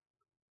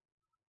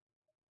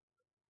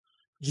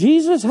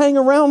 Jesus hung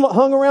around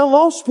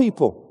lost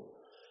people.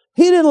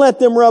 He didn't let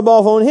them rub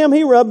off on Him.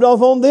 He rubbed off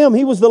on them.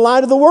 He was the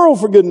light of the world,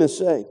 for goodness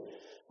sake.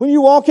 When we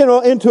walk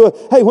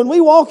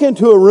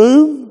into a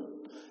room,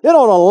 it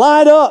ought to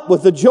light up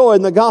with the joy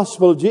and the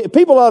gospel of Jesus.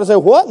 People ought to say,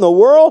 what in the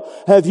world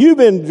have you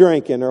been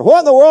drinking? Or what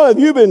in the world have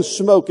you been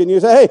smoking? You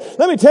say, hey,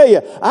 let me tell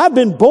you, I've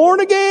been born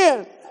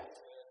again.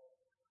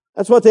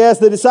 That's what they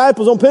asked the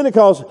disciples on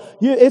Pentecost.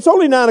 It's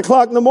only 9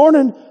 o'clock in the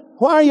morning.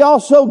 Why are y'all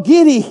so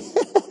giddy?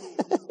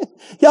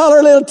 Y'all are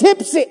a little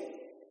tipsy.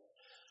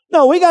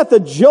 No, we got the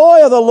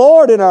joy of the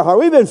Lord in our heart.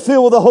 We've been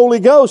filled with the Holy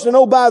Ghost. And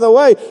oh, by the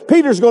way,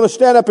 Peter's going to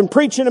stand up and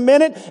preach in a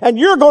minute, and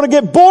you're going to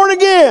get born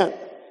again.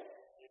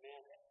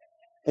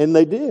 And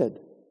they did.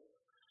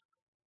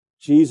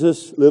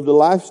 Jesus lived a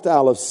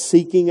lifestyle of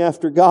seeking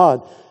after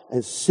God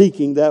and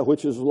seeking that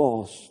which is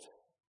lost.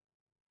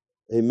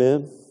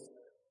 Amen.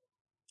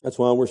 That's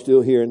why we're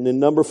still here. And then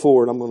number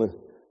 4, and I'm going to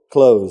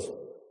close.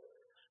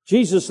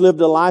 Jesus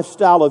lived a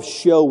lifestyle of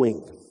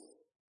showing.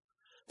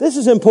 This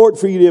is important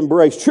for you to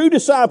embrace. True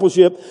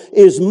discipleship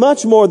is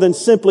much more than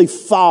simply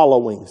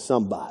following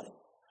somebody.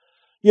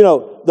 You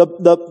know,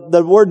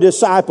 the word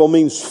disciple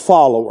means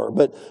follower,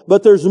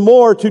 but there's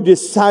more to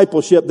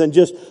discipleship than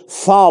just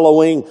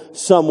following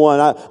someone.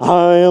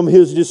 I am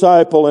his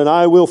disciple and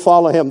I will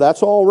follow him.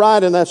 That's all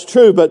right and that's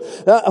true. But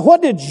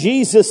what did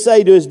Jesus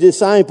say to his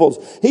disciples?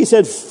 He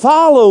said,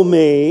 follow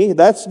me.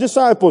 That's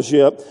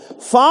discipleship.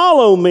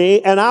 Follow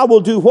me and I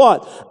will do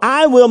what?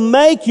 I will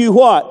make you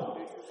what?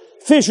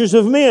 Fishers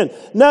of men.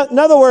 Now, in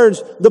other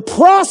words, the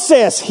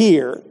process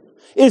here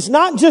is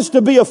not just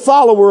to be a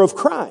follower of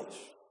Christ.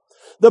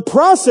 The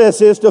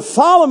process is to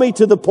follow me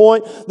to the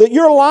point that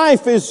your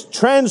life is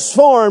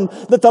transformed,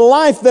 that the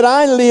life that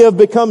I live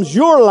becomes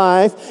your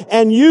life,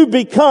 and you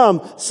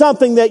become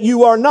something that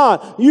you are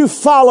not. You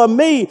follow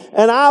me,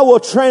 and I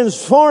will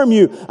transform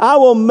you. I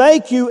will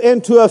make you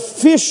into a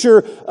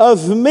fisher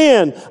of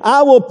men.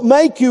 I will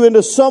make you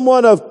into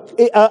someone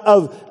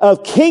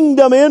of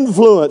kingdom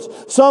influence.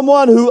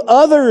 Someone who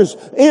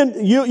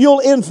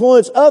you'll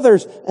influence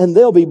others, and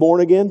they'll be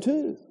born again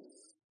too.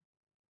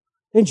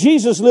 And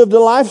Jesus lived a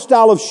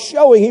lifestyle of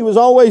showing. He was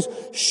always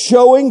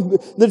showing.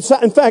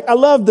 In fact, I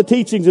love the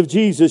teachings of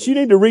Jesus. You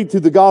need to read through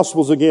the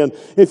Gospels again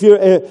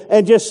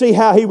and just see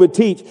how he would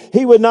teach.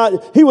 He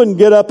wouldn't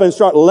get up and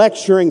start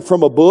lecturing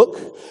from a book.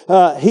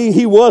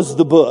 He was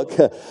the book.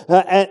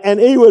 And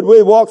he would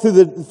walk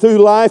through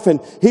life and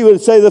he would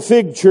say the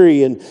fig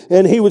tree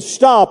and he would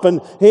stop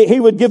and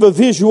he would give a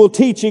visual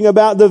teaching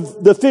about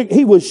the fig.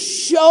 He was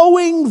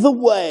showing the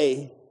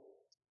way.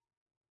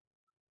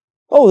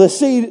 Oh, the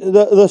seed,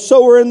 the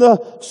sower in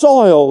the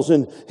soils.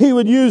 And he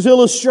would use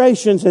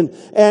illustrations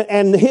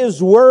and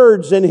his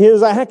words and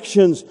his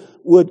actions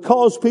would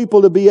cause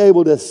people to be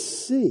able to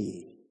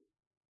see.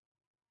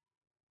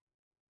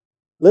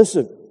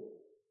 Listen.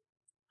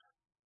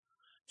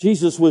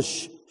 Jesus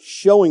was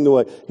showing the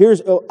way.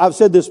 I've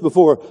said this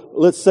before.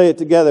 Let's say it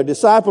together.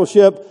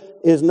 Discipleship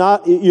is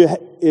not,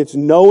 it's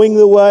knowing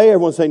the way.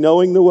 Everyone say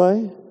knowing the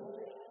way.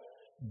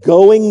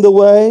 Going the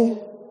way.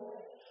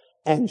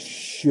 And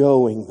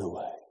showing the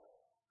way.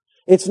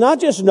 It's not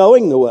just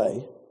knowing the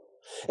way.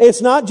 It's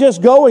not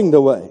just going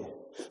the way.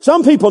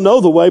 Some people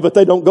know the way, but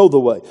they don't go the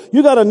way.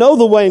 You got to know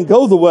the way and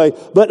go the way.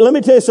 But let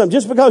me tell you something.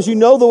 Just because you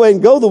know the way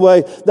and go the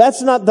way,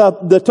 that's not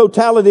the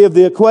totality of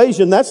the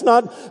equation. That's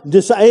not,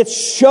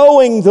 it's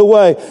showing the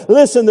way.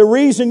 Listen, the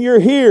reason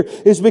you're here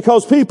is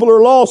because people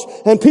are lost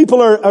and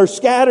people are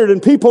scattered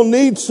and people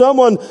need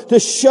someone to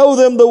show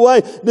them the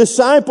way.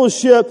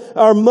 Discipleship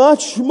are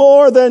much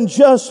more than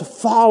just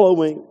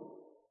following.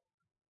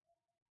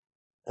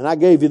 And I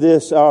gave you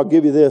this, I'll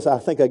give you this. I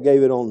think I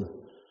gave it on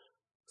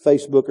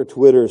Facebook or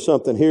Twitter or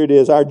something. Here it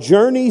is. Our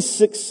journey's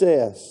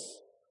success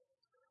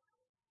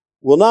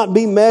will not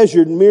be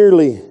measured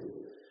merely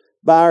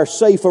by our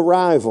safe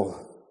arrival,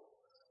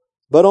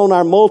 but on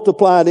our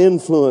multiplied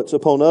influence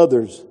upon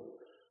others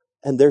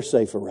and their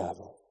safe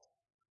arrival.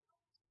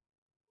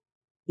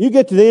 You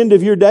get to the end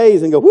of your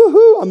days and go,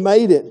 woohoo, I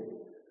made it.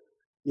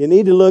 You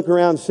need to look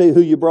around and see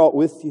who you brought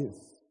with you.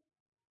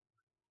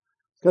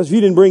 Because if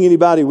you didn't bring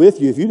anybody with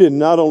you, if you didn't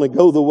not only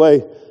go the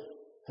way,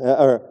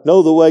 or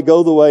know the way,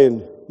 go the way,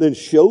 and then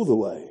show the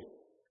way.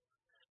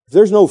 If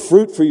there's no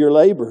fruit for your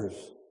labors,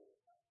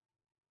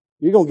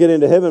 you're going to get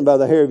into heaven by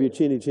the hair of your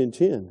chinny chin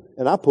chin.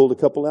 And I pulled a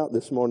couple out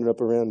this morning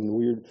up around in the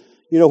weird.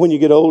 You know, when you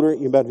get older,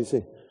 you're about to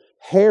say,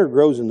 hair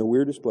grows in the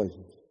weirdest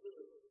places.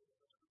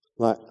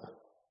 Like,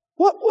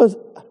 what was...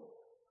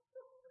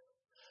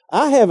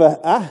 I have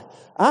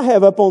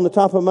up on the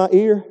top of my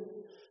ear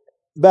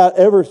about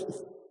ever...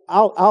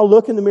 I'll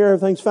look in the mirror,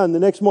 everything's fine. The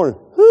next morning,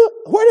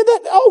 where did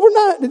that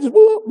overnight? It just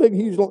blew up, big,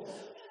 huge, long.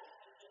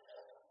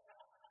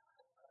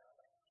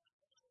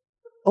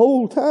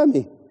 Old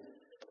timey.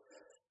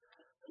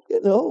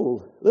 Getting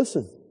old.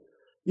 Listen,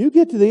 you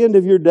get to the end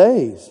of your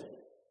days,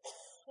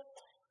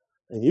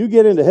 and you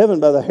get into heaven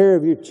by the hair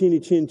of your chinny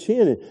chin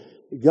chin,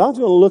 and God's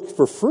going to look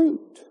for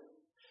fruit,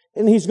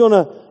 and He's going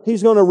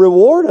to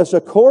reward us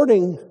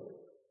according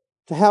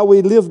to how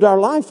we lived our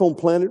life on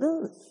planet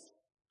Earth.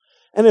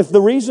 And if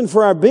the reason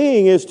for our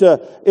being is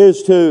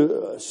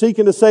to seek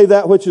and to save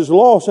that which is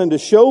lost and to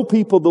show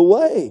people the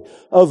way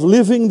of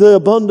living the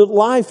abundant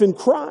life in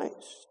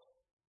Christ,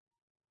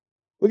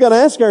 we got to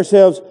ask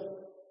ourselves,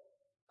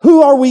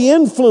 who are we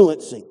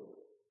influencing?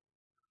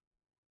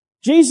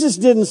 Jesus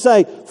didn't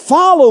say,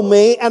 follow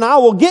me and I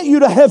will get you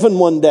to heaven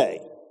one day.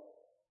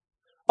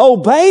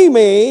 Obey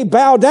me,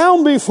 bow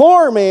down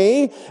before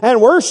me,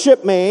 and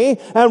worship me.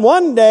 And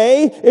one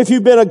day, if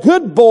you've been a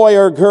good boy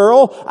or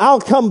girl, I'll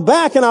come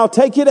back and I'll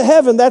take you to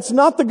heaven. That's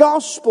not the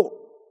gospel.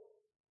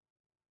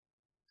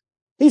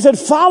 He said,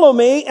 follow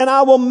me and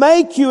I will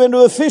make you into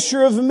a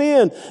fisher of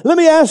men. Let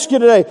me ask you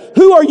today,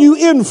 who are you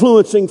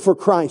influencing for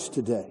Christ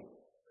today?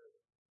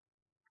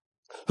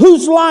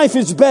 Whose life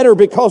is better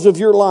because of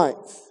your life?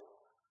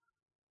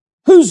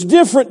 Who's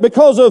different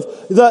because of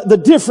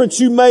the difference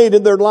you made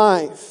in their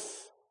life?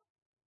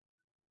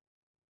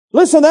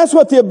 Listen, that's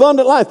what the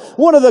abundant life,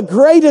 one of the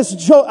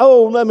greatest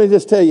let me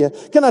just tell you.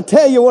 Can I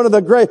tell you one of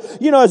the great,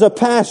 as a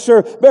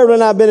pastor, Beverly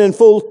and I have been in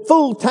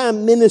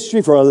full-time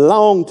ministry for a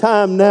long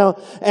time now,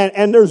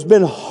 and there's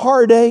been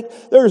heartache,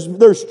 there's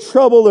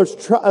trouble, there's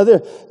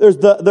the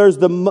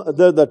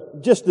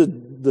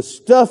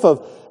stuff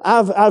of,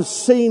 I've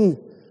seen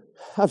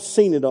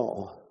it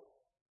all.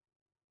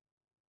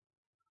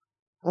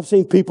 I've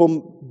seen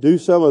people do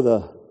some of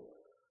the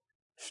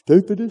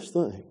stupidest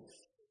things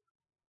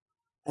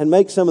and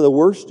make some of the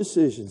worst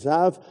decisions.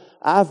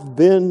 I've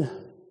been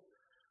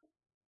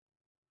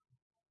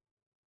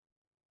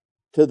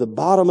to the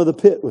bottom of the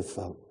pit with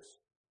folks.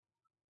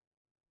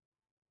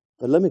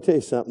 But let me tell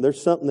you something.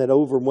 There's something that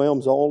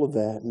overwhelms all of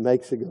that and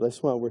makes it go,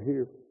 that's why we're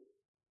here.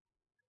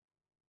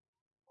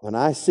 When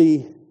I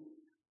see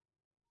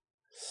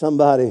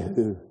somebody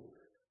who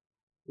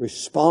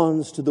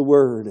responds to the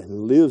Word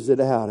and lives it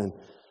out, and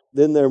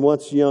then they're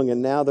once young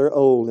and now they're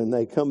old and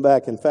they come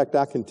back. In fact,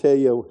 I can tell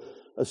you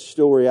a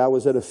story. I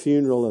was at a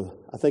funeral of,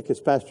 I think it's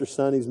Pastor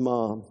Sonny's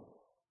mom.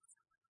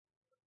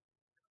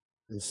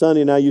 And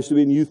Sonny and I used to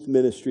be in youth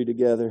ministry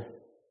together.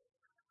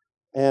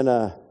 And,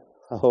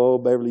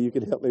 Beverly, you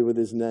could help me with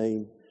his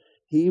name.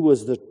 He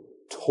was the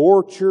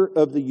torture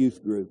of the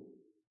youth group.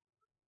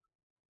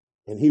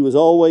 And he was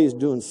always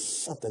doing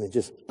something that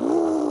just,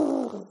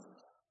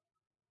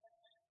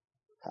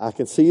 I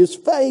can see his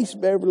face,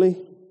 Beverly.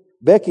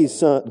 Becky's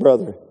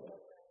brother.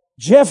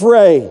 Jeff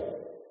Ray,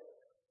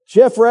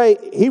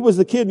 he was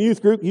the kid in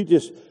youth group. You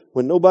just,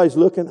 when nobody's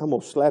looking, I'm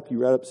going to slap you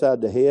right upside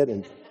the head.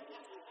 And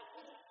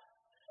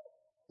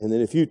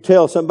then if you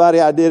tell somebody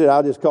I did it,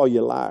 I'll just call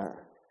you a liar.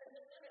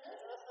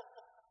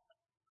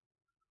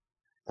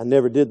 I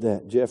never did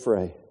that, Jeff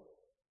Ray.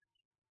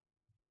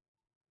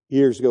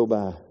 Years go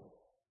by.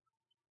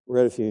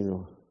 We're at a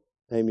funeral.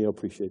 Amy will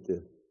appreciate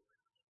this.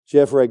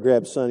 Jeff Ray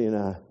grabbed Sonny and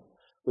I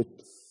with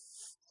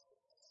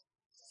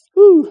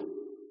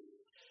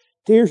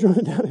tears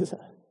running down his eyes.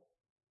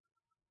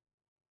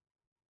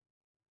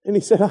 And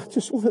he said, I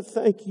just want to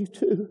thank you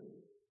too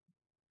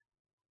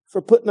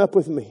for putting up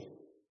with me.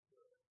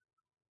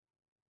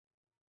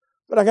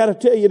 But I got to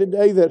tell you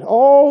today that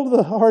all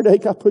the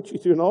heartache I put you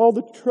through and all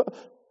the trouble,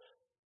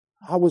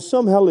 I was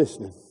somehow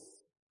listening.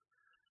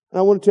 And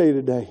I want to tell you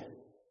today,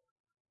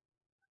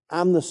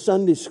 I'm the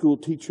Sunday school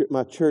teacher at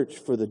my church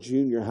for the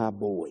junior high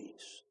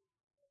boys.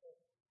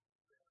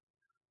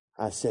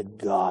 I said,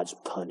 God's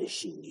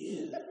punishing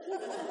you.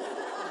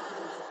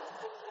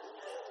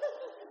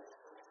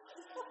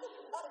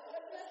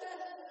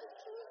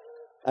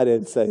 I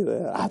didn't say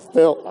that. I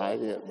felt like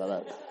it,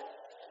 but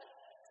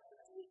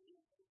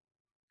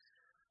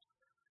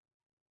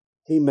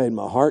He made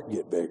my heart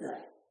get bigger.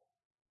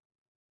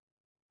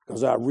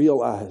 Because I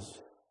realized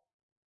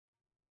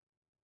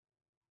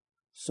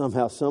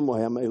somehow, some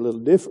way, I made a little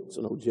difference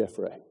in old Jeff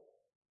Ray.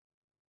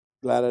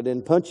 Glad I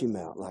didn't punch him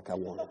out like I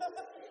wanted.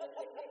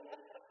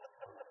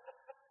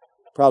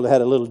 Probably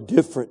had a little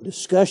different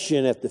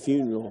discussion at the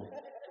funeral.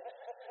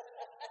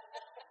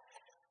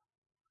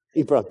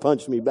 He probably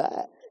punched me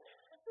back.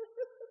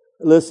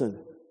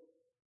 Listen,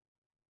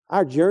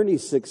 our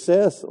journey's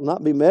success will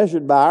not be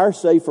measured by our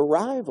safe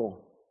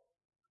arrival,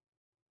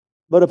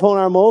 but upon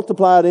our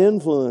multiplied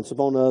influence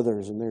upon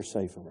others and their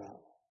safe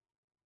arrival.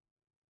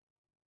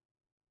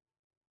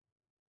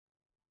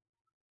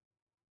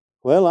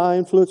 Well, I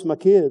influence my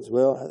kids.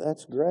 Well,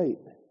 that's great.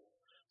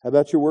 How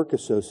about your work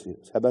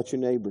associates? How about your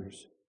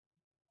neighbors?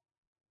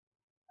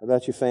 How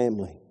about your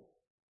family?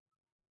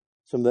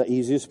 Some of the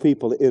easiest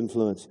people to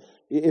influence.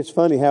 It's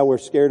funny how we're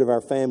scared of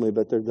our family,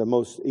 but they're the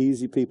most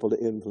easy people to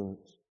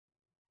influence.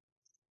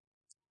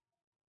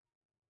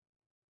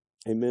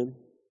 Amen.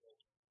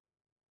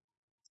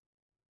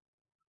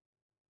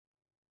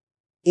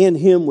 In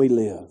Him we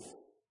live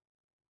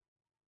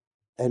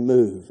and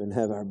move and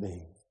have our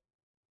being.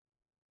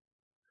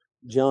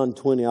 John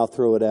 20, I'll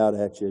throw it out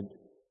at you.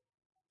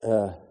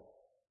 The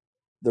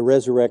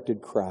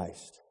resurrected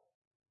Christ.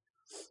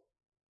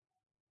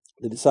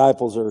 The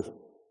disciples are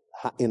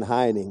in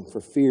hiding for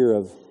fear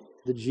of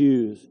the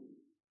Jews.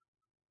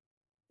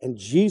 And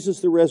Jesus,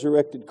 the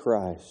resurrected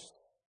Christ,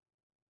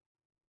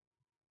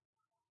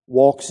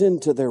 walks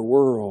into their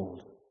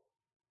world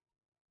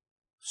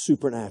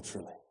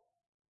supernaturally.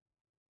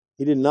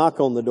 He didn't knock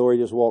on the door, He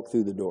just walked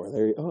through the door.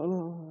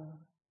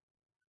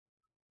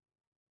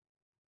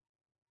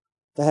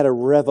 They had a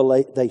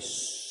revelation. They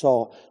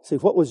saw. See,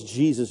 what was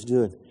Jesus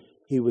doing?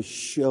 He was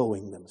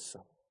showing them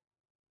something.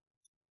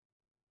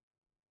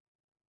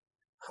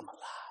 I'm alive.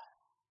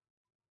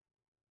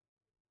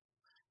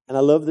 And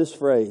I love this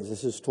phrase.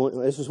 This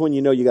is when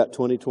you know you got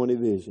 20/20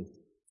 vision.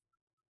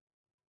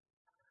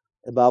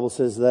 The Bible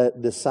says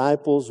that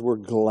disciples were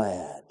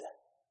glad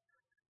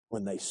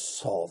when they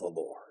saw the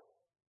Lord.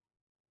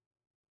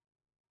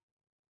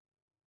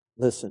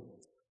 Listen,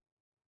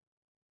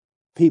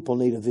 people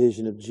need a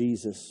vision of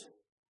Jesus.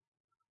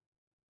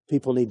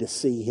 People need to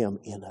see Him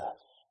in us.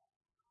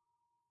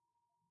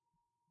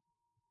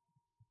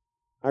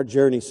 Our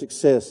journey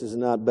success is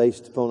not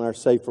based upon our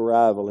safe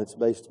arrival. It's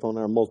based upon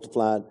our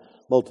multiplied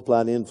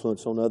multiplied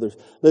influence on others.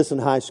 Listen,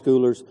 high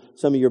schoolers,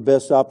 some of your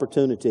best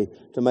opportunity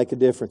to make a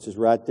difference is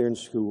right there in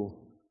school.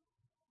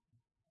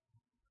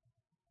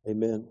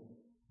 Amen.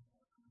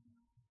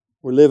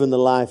 We're living the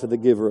life of the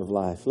giver of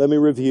life. Let me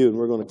review and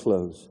we're going to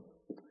close.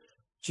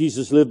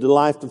 Jesus lived a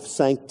life of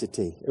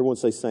sanctity. Everyone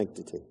say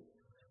sanctity.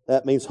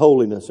 That means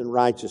holiness and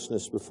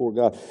righteousness before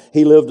God.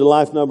 He lived a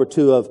life, number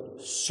 2,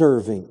 of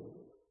serving.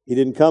 He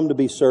didn't come to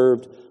be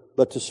served,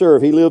 but to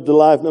serve. He lived a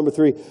life, number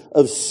 3,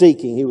 of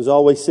seeking. He was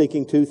always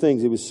seeking 2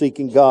 things. He was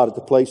seeking God at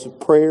the place of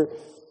prayer.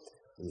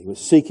 And he was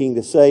seeking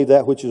to save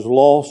that which is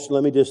lost.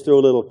 Let me just throw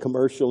a little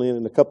commercial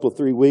in a couple of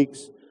 3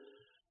 weeks.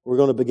 We're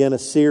going to begin a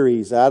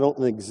series. I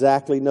don't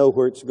exactly know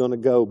where it's going to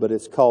go, but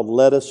it's called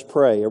Let Us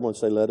Pray. Everyone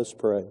say, let us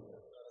pray.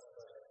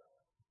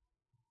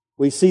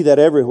 We see that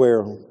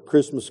everywhere.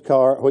 Christmas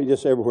card,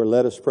 just everywhere.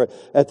 Let us pray.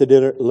 At the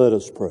dinner, let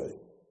us pray.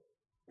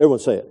 Everyone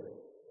say it.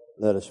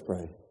 Let us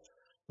pray.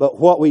 But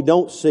what we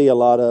don't see a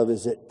lot of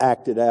is it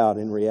acted out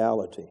in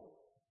reality.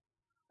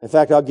 In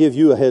fact, I'll give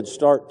you a head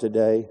start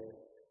today.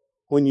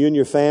 When you and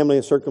your family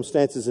and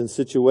circumstances and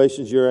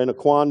situations, you're in a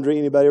quandary.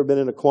 Anybody ever been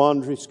in a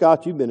quandary?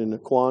 Scott, you've been in a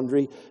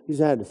quandary. He's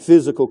had a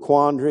physical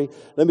quandary.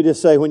 Let me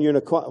just say, when you're in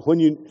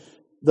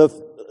a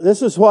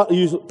this is what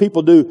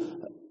people do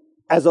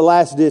as a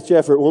last-ditch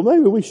effort. Well,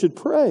 maybe we should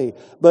pray.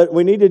 But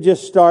we need to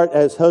just start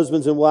as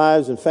husbands and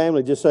wives and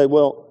family. Just say,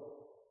 well,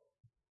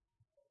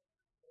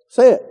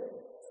 say it.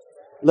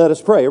 Let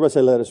us pray. Everybody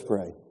say, let us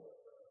pray.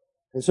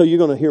 And so you're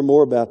going to hear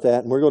more about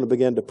that. And we're going to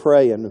begin to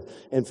pray. And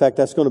in fact,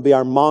 that's going to be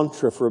our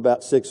mantra for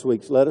about 6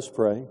 weeks. Let us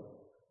pray.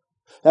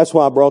 That's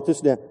why I brought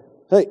this down.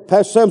 Hey,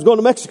 Pastor Sam's going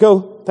to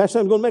Mexico. Pastor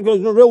Sam's going to Mexico.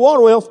 He's going to drill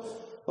water wells.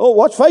 Oh,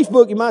 watch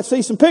Facebook. You might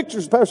see some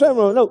pictures of Pastor Sam.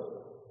 No.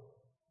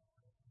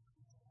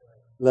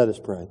 Let us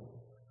pray.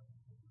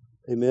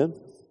 Amen.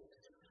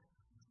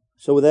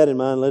 So with that in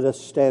mind, let us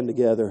stand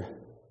together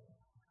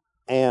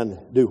and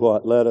do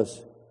what? Let us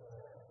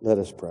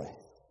pray.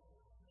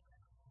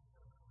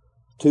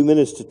 2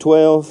 minutes to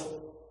 12.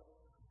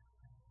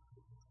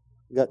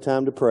 We've got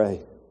time to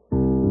pray.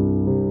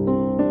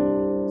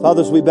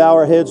 Fathers, we bow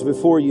our heads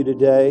before you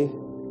today.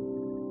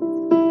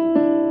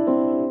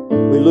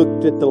 We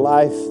looked at the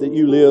life that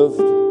you lived.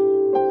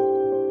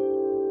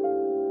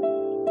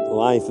 A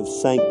life of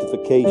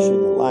sanctification,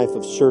 a life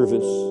of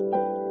service,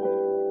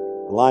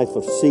 a life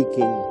of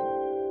seeking.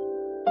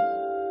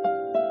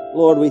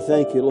 Lord, we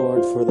thank you,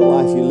 Lord, for the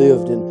life you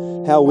lived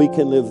and how we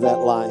can live that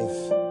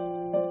life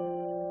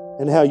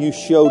and how you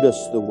showed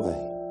us the way.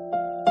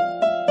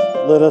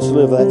 Let us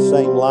live that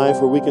same life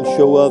where we can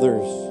show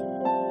others,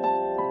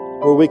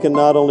 where we can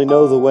not only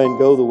know the way and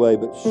go the way,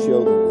 but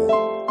show the way.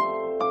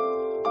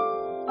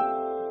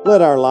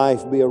 Let our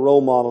life be a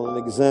role model and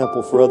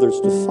example for others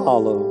to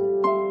follow.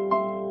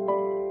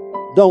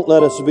 Don't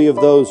let us be of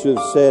those who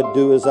have said,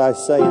 do as I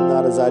say and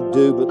not as I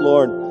do. But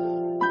Lord,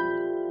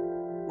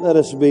 let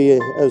us be,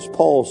 as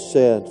Paul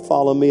said,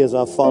 follow me as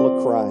I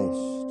follow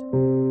Christ.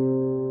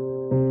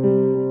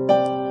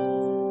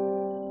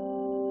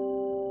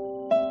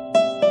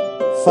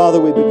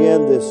 Father, we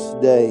began this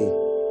day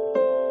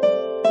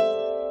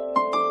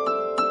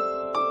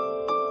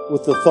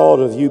with the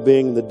thought of you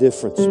being the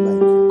difference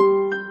maker.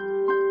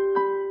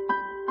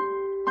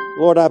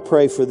 Lord, I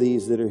pray for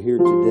these that are here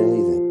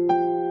today that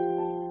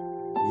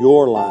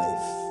your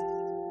life,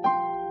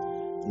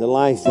 the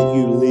life that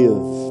you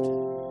lived,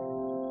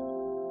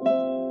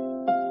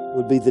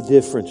 would be the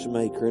difference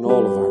maker in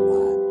all of our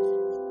lives.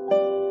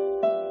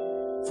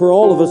 For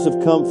all of us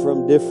have come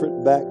from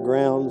different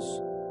backgrounds,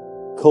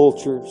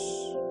 cultures,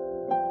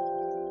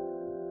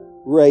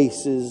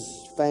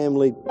 races,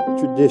 family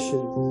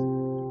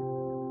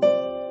traditions.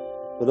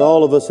 But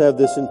all of us have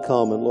this in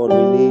common. Lord,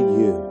 we need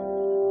you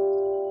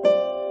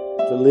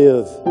to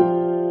live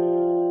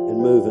and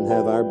move and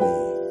have our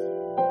being.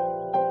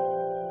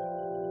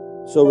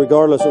 So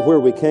regardless of where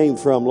we came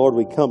from, Lord,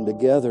 we come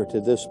together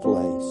to this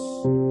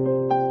place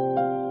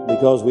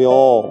because we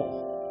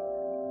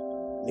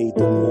all need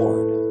the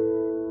Lord.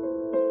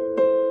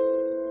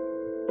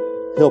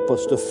 Help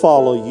us to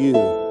follow you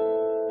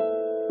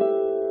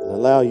and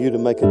allow you to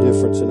make a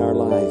difference in our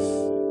life.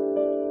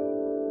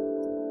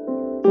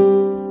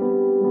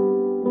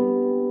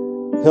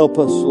 Help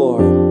us,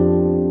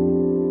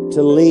 Lord,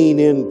 to lean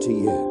into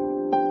you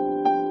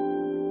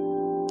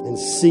and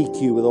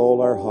seek you with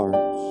all our hearts.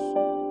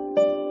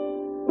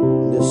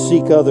 And to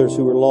seek others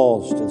who are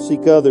lost and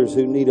seek others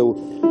who need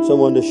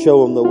someone to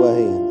show them the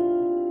way.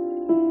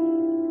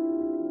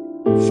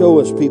 And show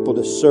us people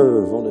to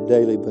serve on a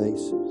daily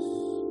basis.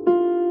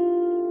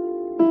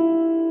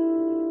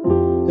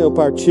 Help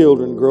our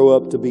children grow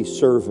up to be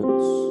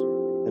servants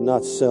and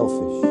not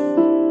selfish.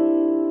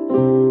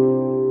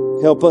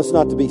 Help us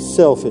not to be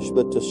selfish,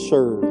 but to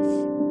serve.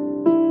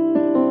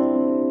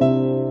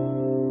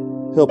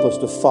 Help us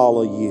to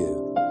follow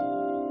you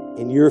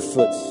in your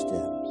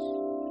footsteps,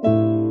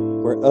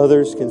 where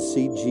others can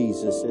see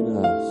Jesus in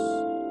us.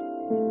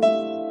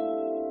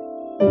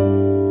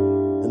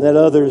 And that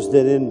others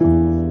that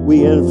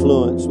we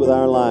influence with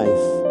our life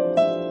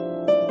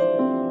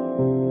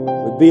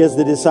would be as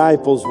the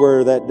disciples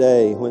were that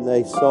day when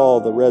they saw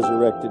the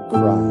resurrected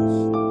Christ.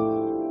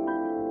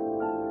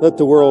 Let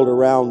the world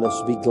around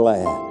us be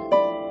glad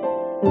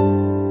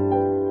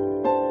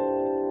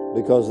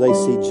because they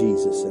see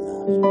Jesus in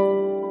us.